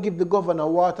 and he will give the governor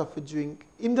water for drink,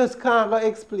 he just can't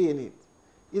explain it.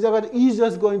 He's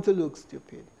just going to look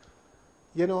stupid.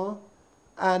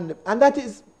 And that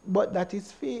is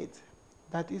faith.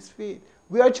 That is faith.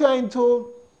 We are trying to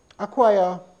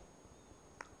acquire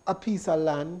a piece of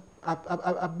land,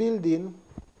 a building.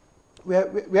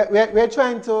 We're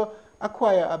trying to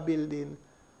acquire a building,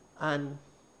 and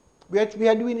we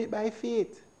are doing it by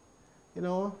faith.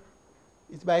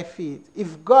 It's by faith.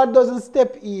 If God doesn't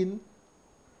step in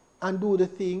and do the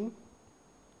thing,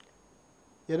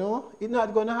 it's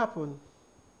not going to happen.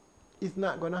 It's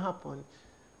not going to happen.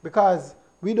 Because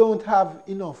we don't have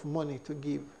enough money to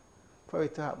give for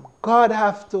it to happen. God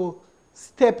has to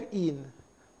step in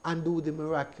and do the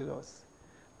miraculous.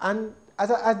 And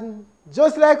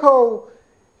just like how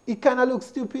it kind of looks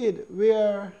stupid,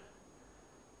 where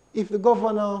if the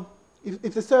governor,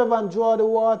 if the servant draw the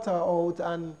water out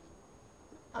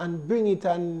and bring it,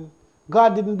 and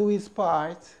God didn't do his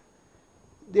part,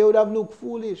 they would have looked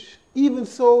foolish. Even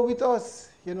so with us,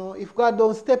 if God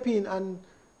don't step in and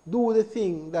do the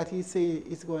thing that he say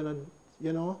is going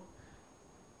to,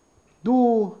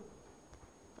 do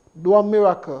a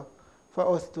miracle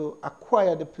for us to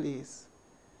acquire the place,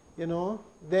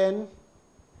 then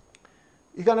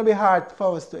it's going to be hard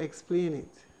for us to explain it,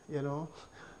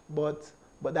 But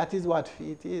that is what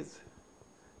faith is.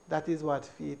 That is what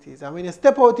faith is. And when you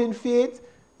step out in faith,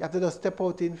 you have to just step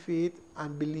out in faith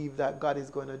and believe that God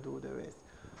is going to do the rest.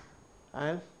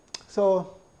 And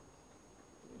so,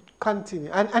 continue.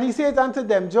 And he says unto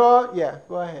them, go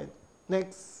ahead.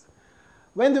 Next.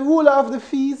 When the ruler of the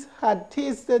feast had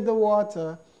tasted the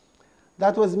water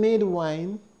that was made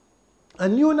wine,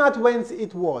 and knew not whence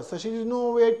it was, so she didn't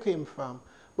know where it came from.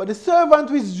 But the servant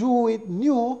which drew it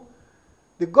knew.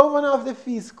 The governor of the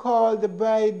feast called the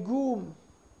bridegroom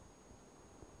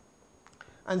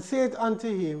and said unto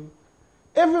him,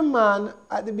 every man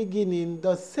at the beginning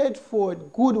does set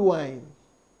forth good wine.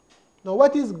 Now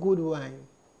what is good wine?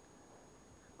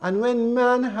 And when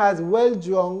man has well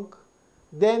drunk,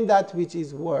 then that which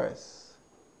is worse.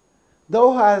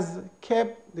 Thou hast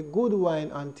kept the good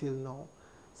wine until now.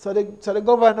 So the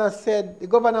governor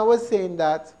was saying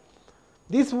that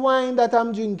this wine that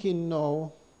I'm drinking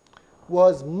now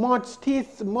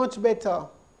tastes much better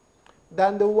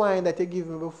than the wine that you gave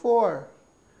me before.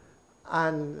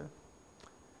 And,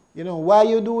 why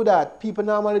you do that? People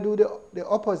normally do the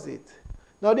opposite.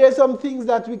 Now, there are some things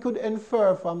that we could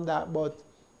infer from that, but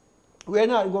we're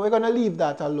going to leave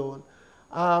that alone.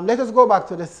 Let us go back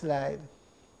to the slide.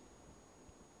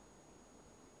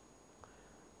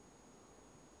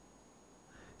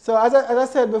 So as I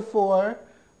said before,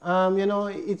 you know,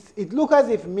 it looked as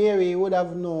if Mary would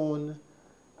have known.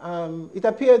 It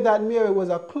appeared that Mary was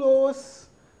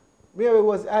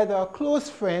either a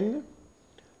close friend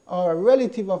or a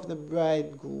relative of the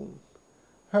bridegroom.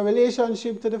 Her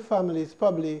relationship to the family is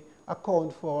probably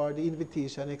account for the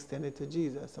invitation extended to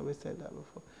Jesus. So we said that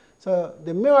before. So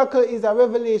the miracle is a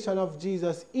revelation of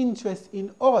Jesus' interest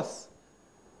in us.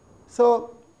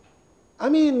 So, I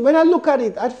mean, when I look at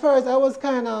it, at first I was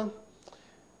kind of,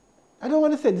 I don't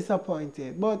want to say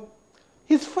disappointed, but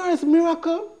his first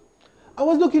miracle, I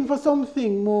was looking for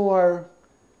something more,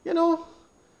 you know,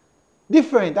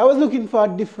 different. I was looking for a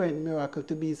different miracle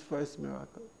to be his first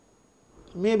miracle.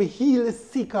 Maybe heal the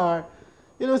sick or,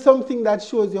 you know, something that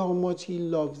shows you how much he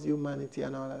loves humanity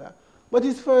and all of that. But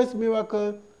his first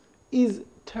miracle is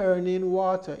turning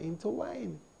water into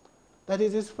wine. That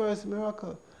is his first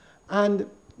miracle. And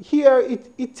here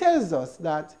it tells us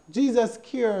that Jesus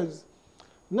cares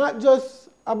not just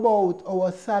about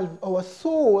our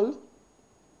soul,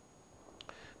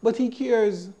 but he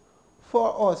cares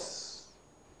for us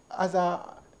as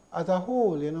a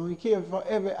whole. You know, he cares for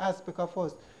every aspect of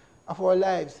us, of our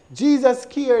lives. Jesus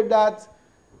cared that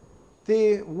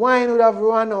the wine would have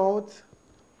run out,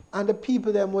 and the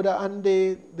people them would have, and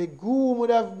the groom would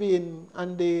have been,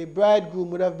 and the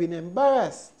bridegroom would have been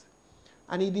embarrassed.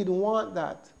 And he didn't want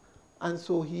that. And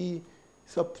so he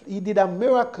did a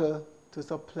miracle to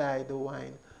supply the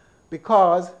wine,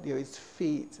 because there is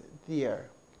faith there.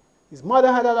 His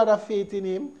mother had a lot of faith in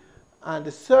him, and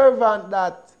the servant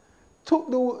that took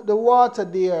the water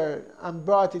there and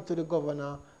brought it to the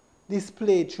governor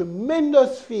displayed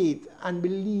tremendous faith and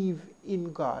belief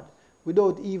in God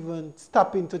without even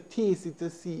stopping to taste it to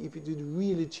see if it would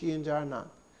really change or not.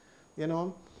 You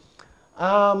know?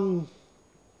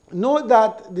 Note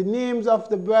that the names of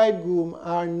the bridegroom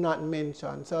are not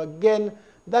mentioned. So again,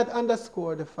 that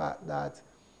underscores the fact that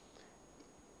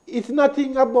it's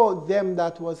nothing about them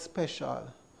that was special.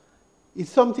 It's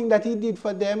something that he did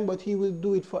for them, but he will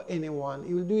do it for anyone.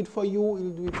 He will do it for you, he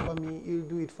will do it for me, he will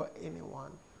do it for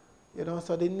anyone. You know,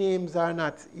 so the names are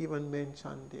not even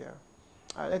mentioned there.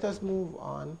 All right, let us move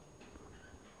on.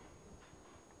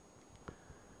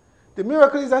 The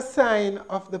miracle is a sign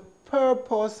of the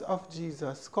purpose of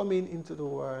Jesus coming into the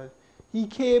world. He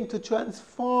came to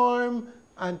transform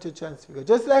and to transfigure.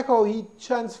 Just like how he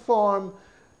transformed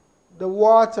the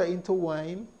water into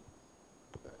wine,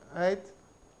 right?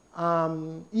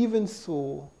 Even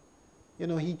so, you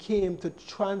know, he came to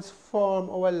transform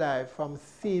our life from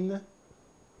sin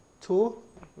to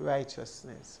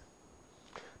righteousness.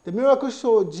 The miracle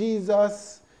showed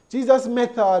Jesus'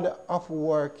 method of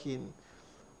working.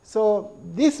 So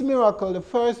this miracle, the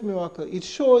first miracle, it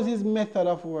shows his method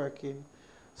of working.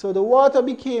 So the water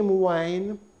became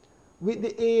wine with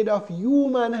the aid of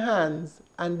human hands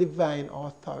and divine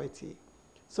authority.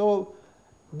 So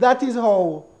that is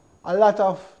how a lot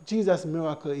of Jesus'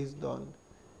 miracle is done.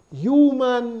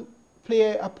 Human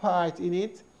play a part in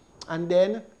it, and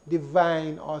then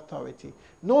divine authority.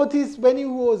 Notice when he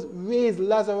raised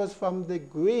Lazarus from the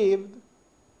grave,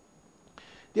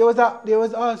 there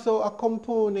was also a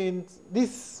component.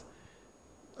 This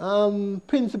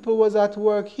principle was at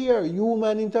work here: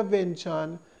 human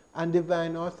intervention and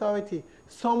divine authority.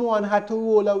 Someone had to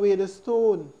roll away the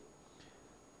stone.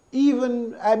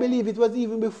 Even, I believe it was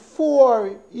even before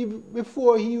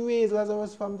he raised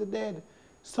Lazarus from the dead,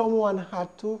 someone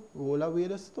had to roll away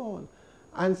the stone.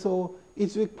 And so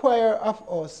it's required of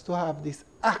us to have this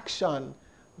action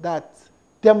that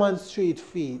demonstrates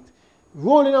faith.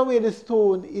 Rolling away the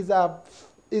stone is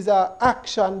an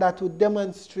action that would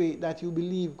demonstrate that you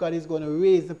believe God is going to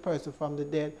raise the person from the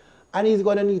dead, and he's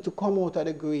going to need to come out of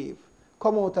the grave.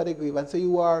 Come out of the grave. And so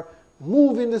you are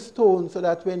moving the stone so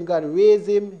that when God raises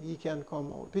him, he can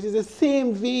come out. This is the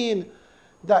same vein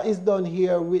that is done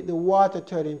here with the water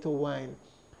turning into wine.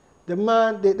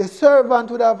 The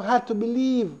servant would have had to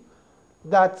believe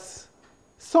that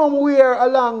somewhere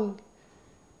along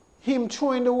him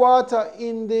throwing the water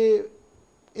in the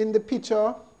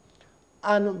pitcher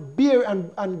and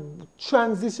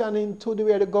transitioning to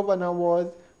where the governor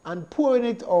was and pouring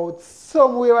it out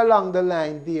somewhere along the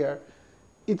line there,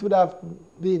 it would have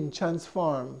been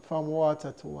transformed from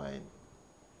water to wine.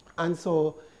 And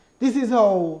so this is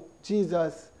how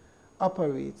Jesus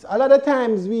operates. A lot of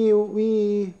times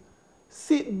we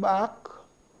sit back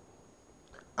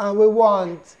and we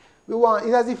want,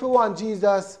 it's as if we want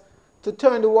Jesus to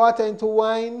turn the water into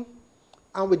wine,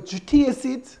 and we taste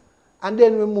it, and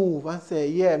then we move and say,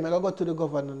 yeah, I'm going to go to the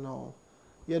governor now.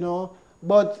 You know?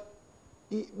 But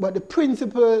the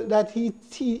principle that he's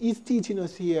teaching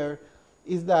us here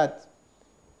is that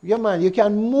Yeah, man, you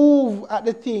can move at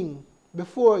the thing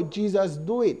before Jesus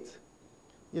do it.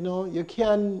 You know, you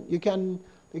can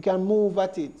move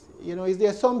at it. You know, is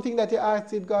there something that you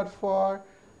asked God for?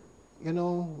 You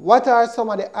know, what are some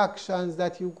of the actions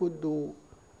that you could do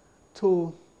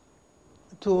to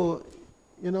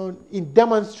you know, in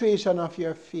demonstration of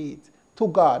your faith to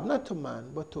God, not to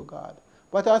man, but to God?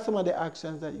 What are some of the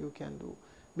actions that you can do?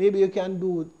 Maybe you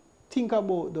can think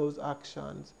about those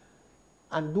actions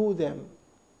and do them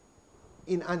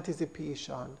in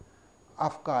anticipation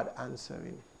of God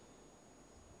answering.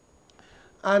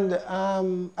 And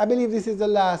I believe this is the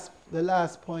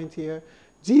last point here.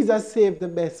 Jesus saved the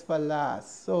best for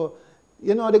last. So,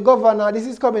 you know, the governor, this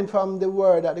is coming from the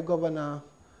word that the governor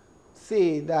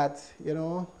say that, you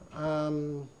know,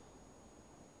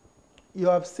 you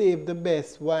have saved the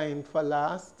best wine for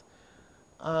last.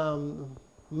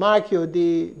 Mark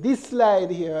this slide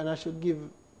here, and I should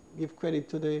give credit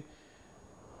to the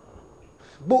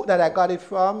book that I got it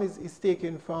from, is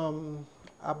taken from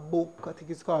a book, I think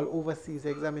it's called Overseas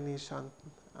Examination.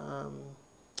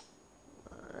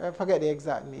 I forget the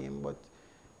exact name, but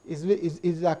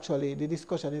it's actually, the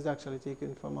discussion is actually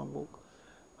taken from a book.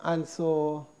 And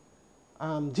so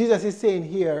Jesus is saying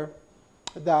here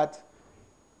that,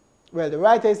 well, the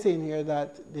writer is saying here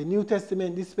that the New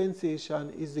Testament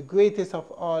dispensation is the greatest of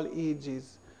all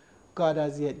ages God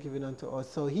has yet given unto us.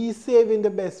 So he's saving the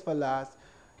best for last.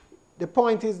 The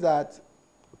point is that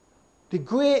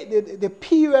the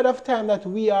period of time that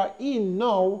we are in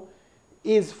now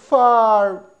is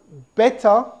far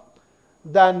better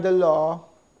than the law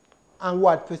and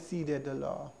what preceded the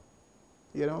law.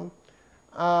 You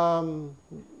know,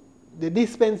 the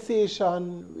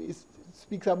dispensation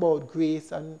speaks about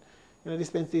grace, and you know,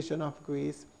 dispensation of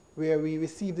grace, where we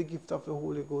receive the gift of the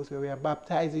Holy Ghost, where we are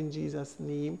baptized in Jesus'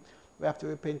 name. We have to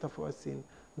repent of our sin.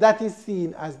 That is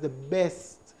seen as the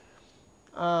best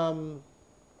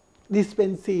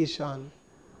dispensation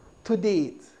to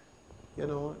date, you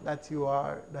know, that you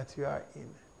are in.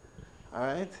 All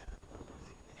right.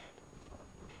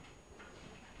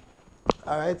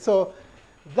 All right. So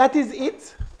that is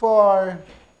it for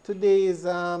today's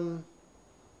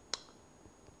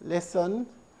lesson.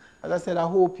 As I said, I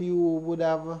hope you would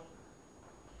have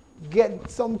get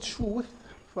some truth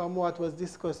from what was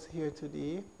discussed here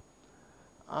today.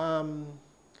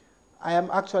 I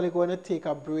am actually going to take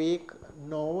a break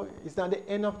now. It's not the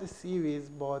end of the series,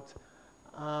 but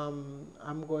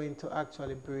I'm going to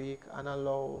actually break and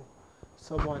allow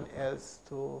someone else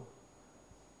to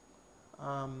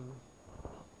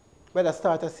whether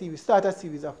start a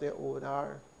series of their own.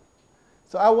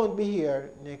 So I won't be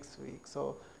here next week.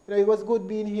 So you know, it was good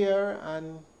being here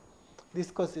and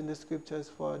discussing the scriptures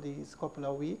for these couple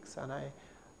of weeks. And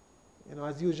you know,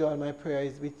 as usual, my prayer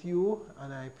is with you,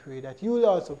 and I pray that you will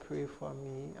also pray for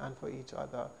me and for each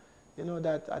other. You know,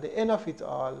 that at the end of it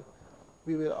all,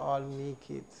 we will all make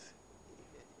it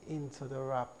into the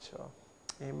rapture.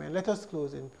 Amen. Let us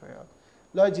close in prayer.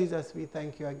 Lord Jesus, we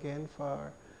thank you again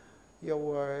for your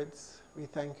words. We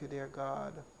thank you, dear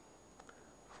God,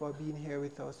 for being here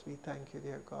with us. We thank you,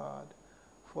 dear God,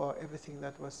 for everything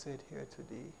that was said here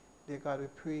today. Dear God, we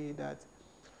pray that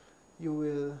you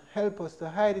will help us to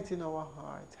hide it in our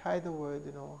heart, hide the word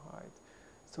in our heart,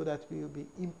 so that we will be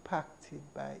impacted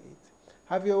by it.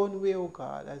 Have your own way, O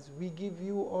God, as we give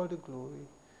you all the glory.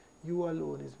 You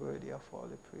alone is worthy of all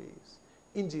the praise.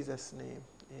 In Jesus' name,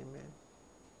 amen.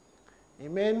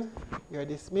 Amen. You are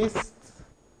dismissed.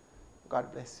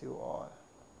 God bless you all.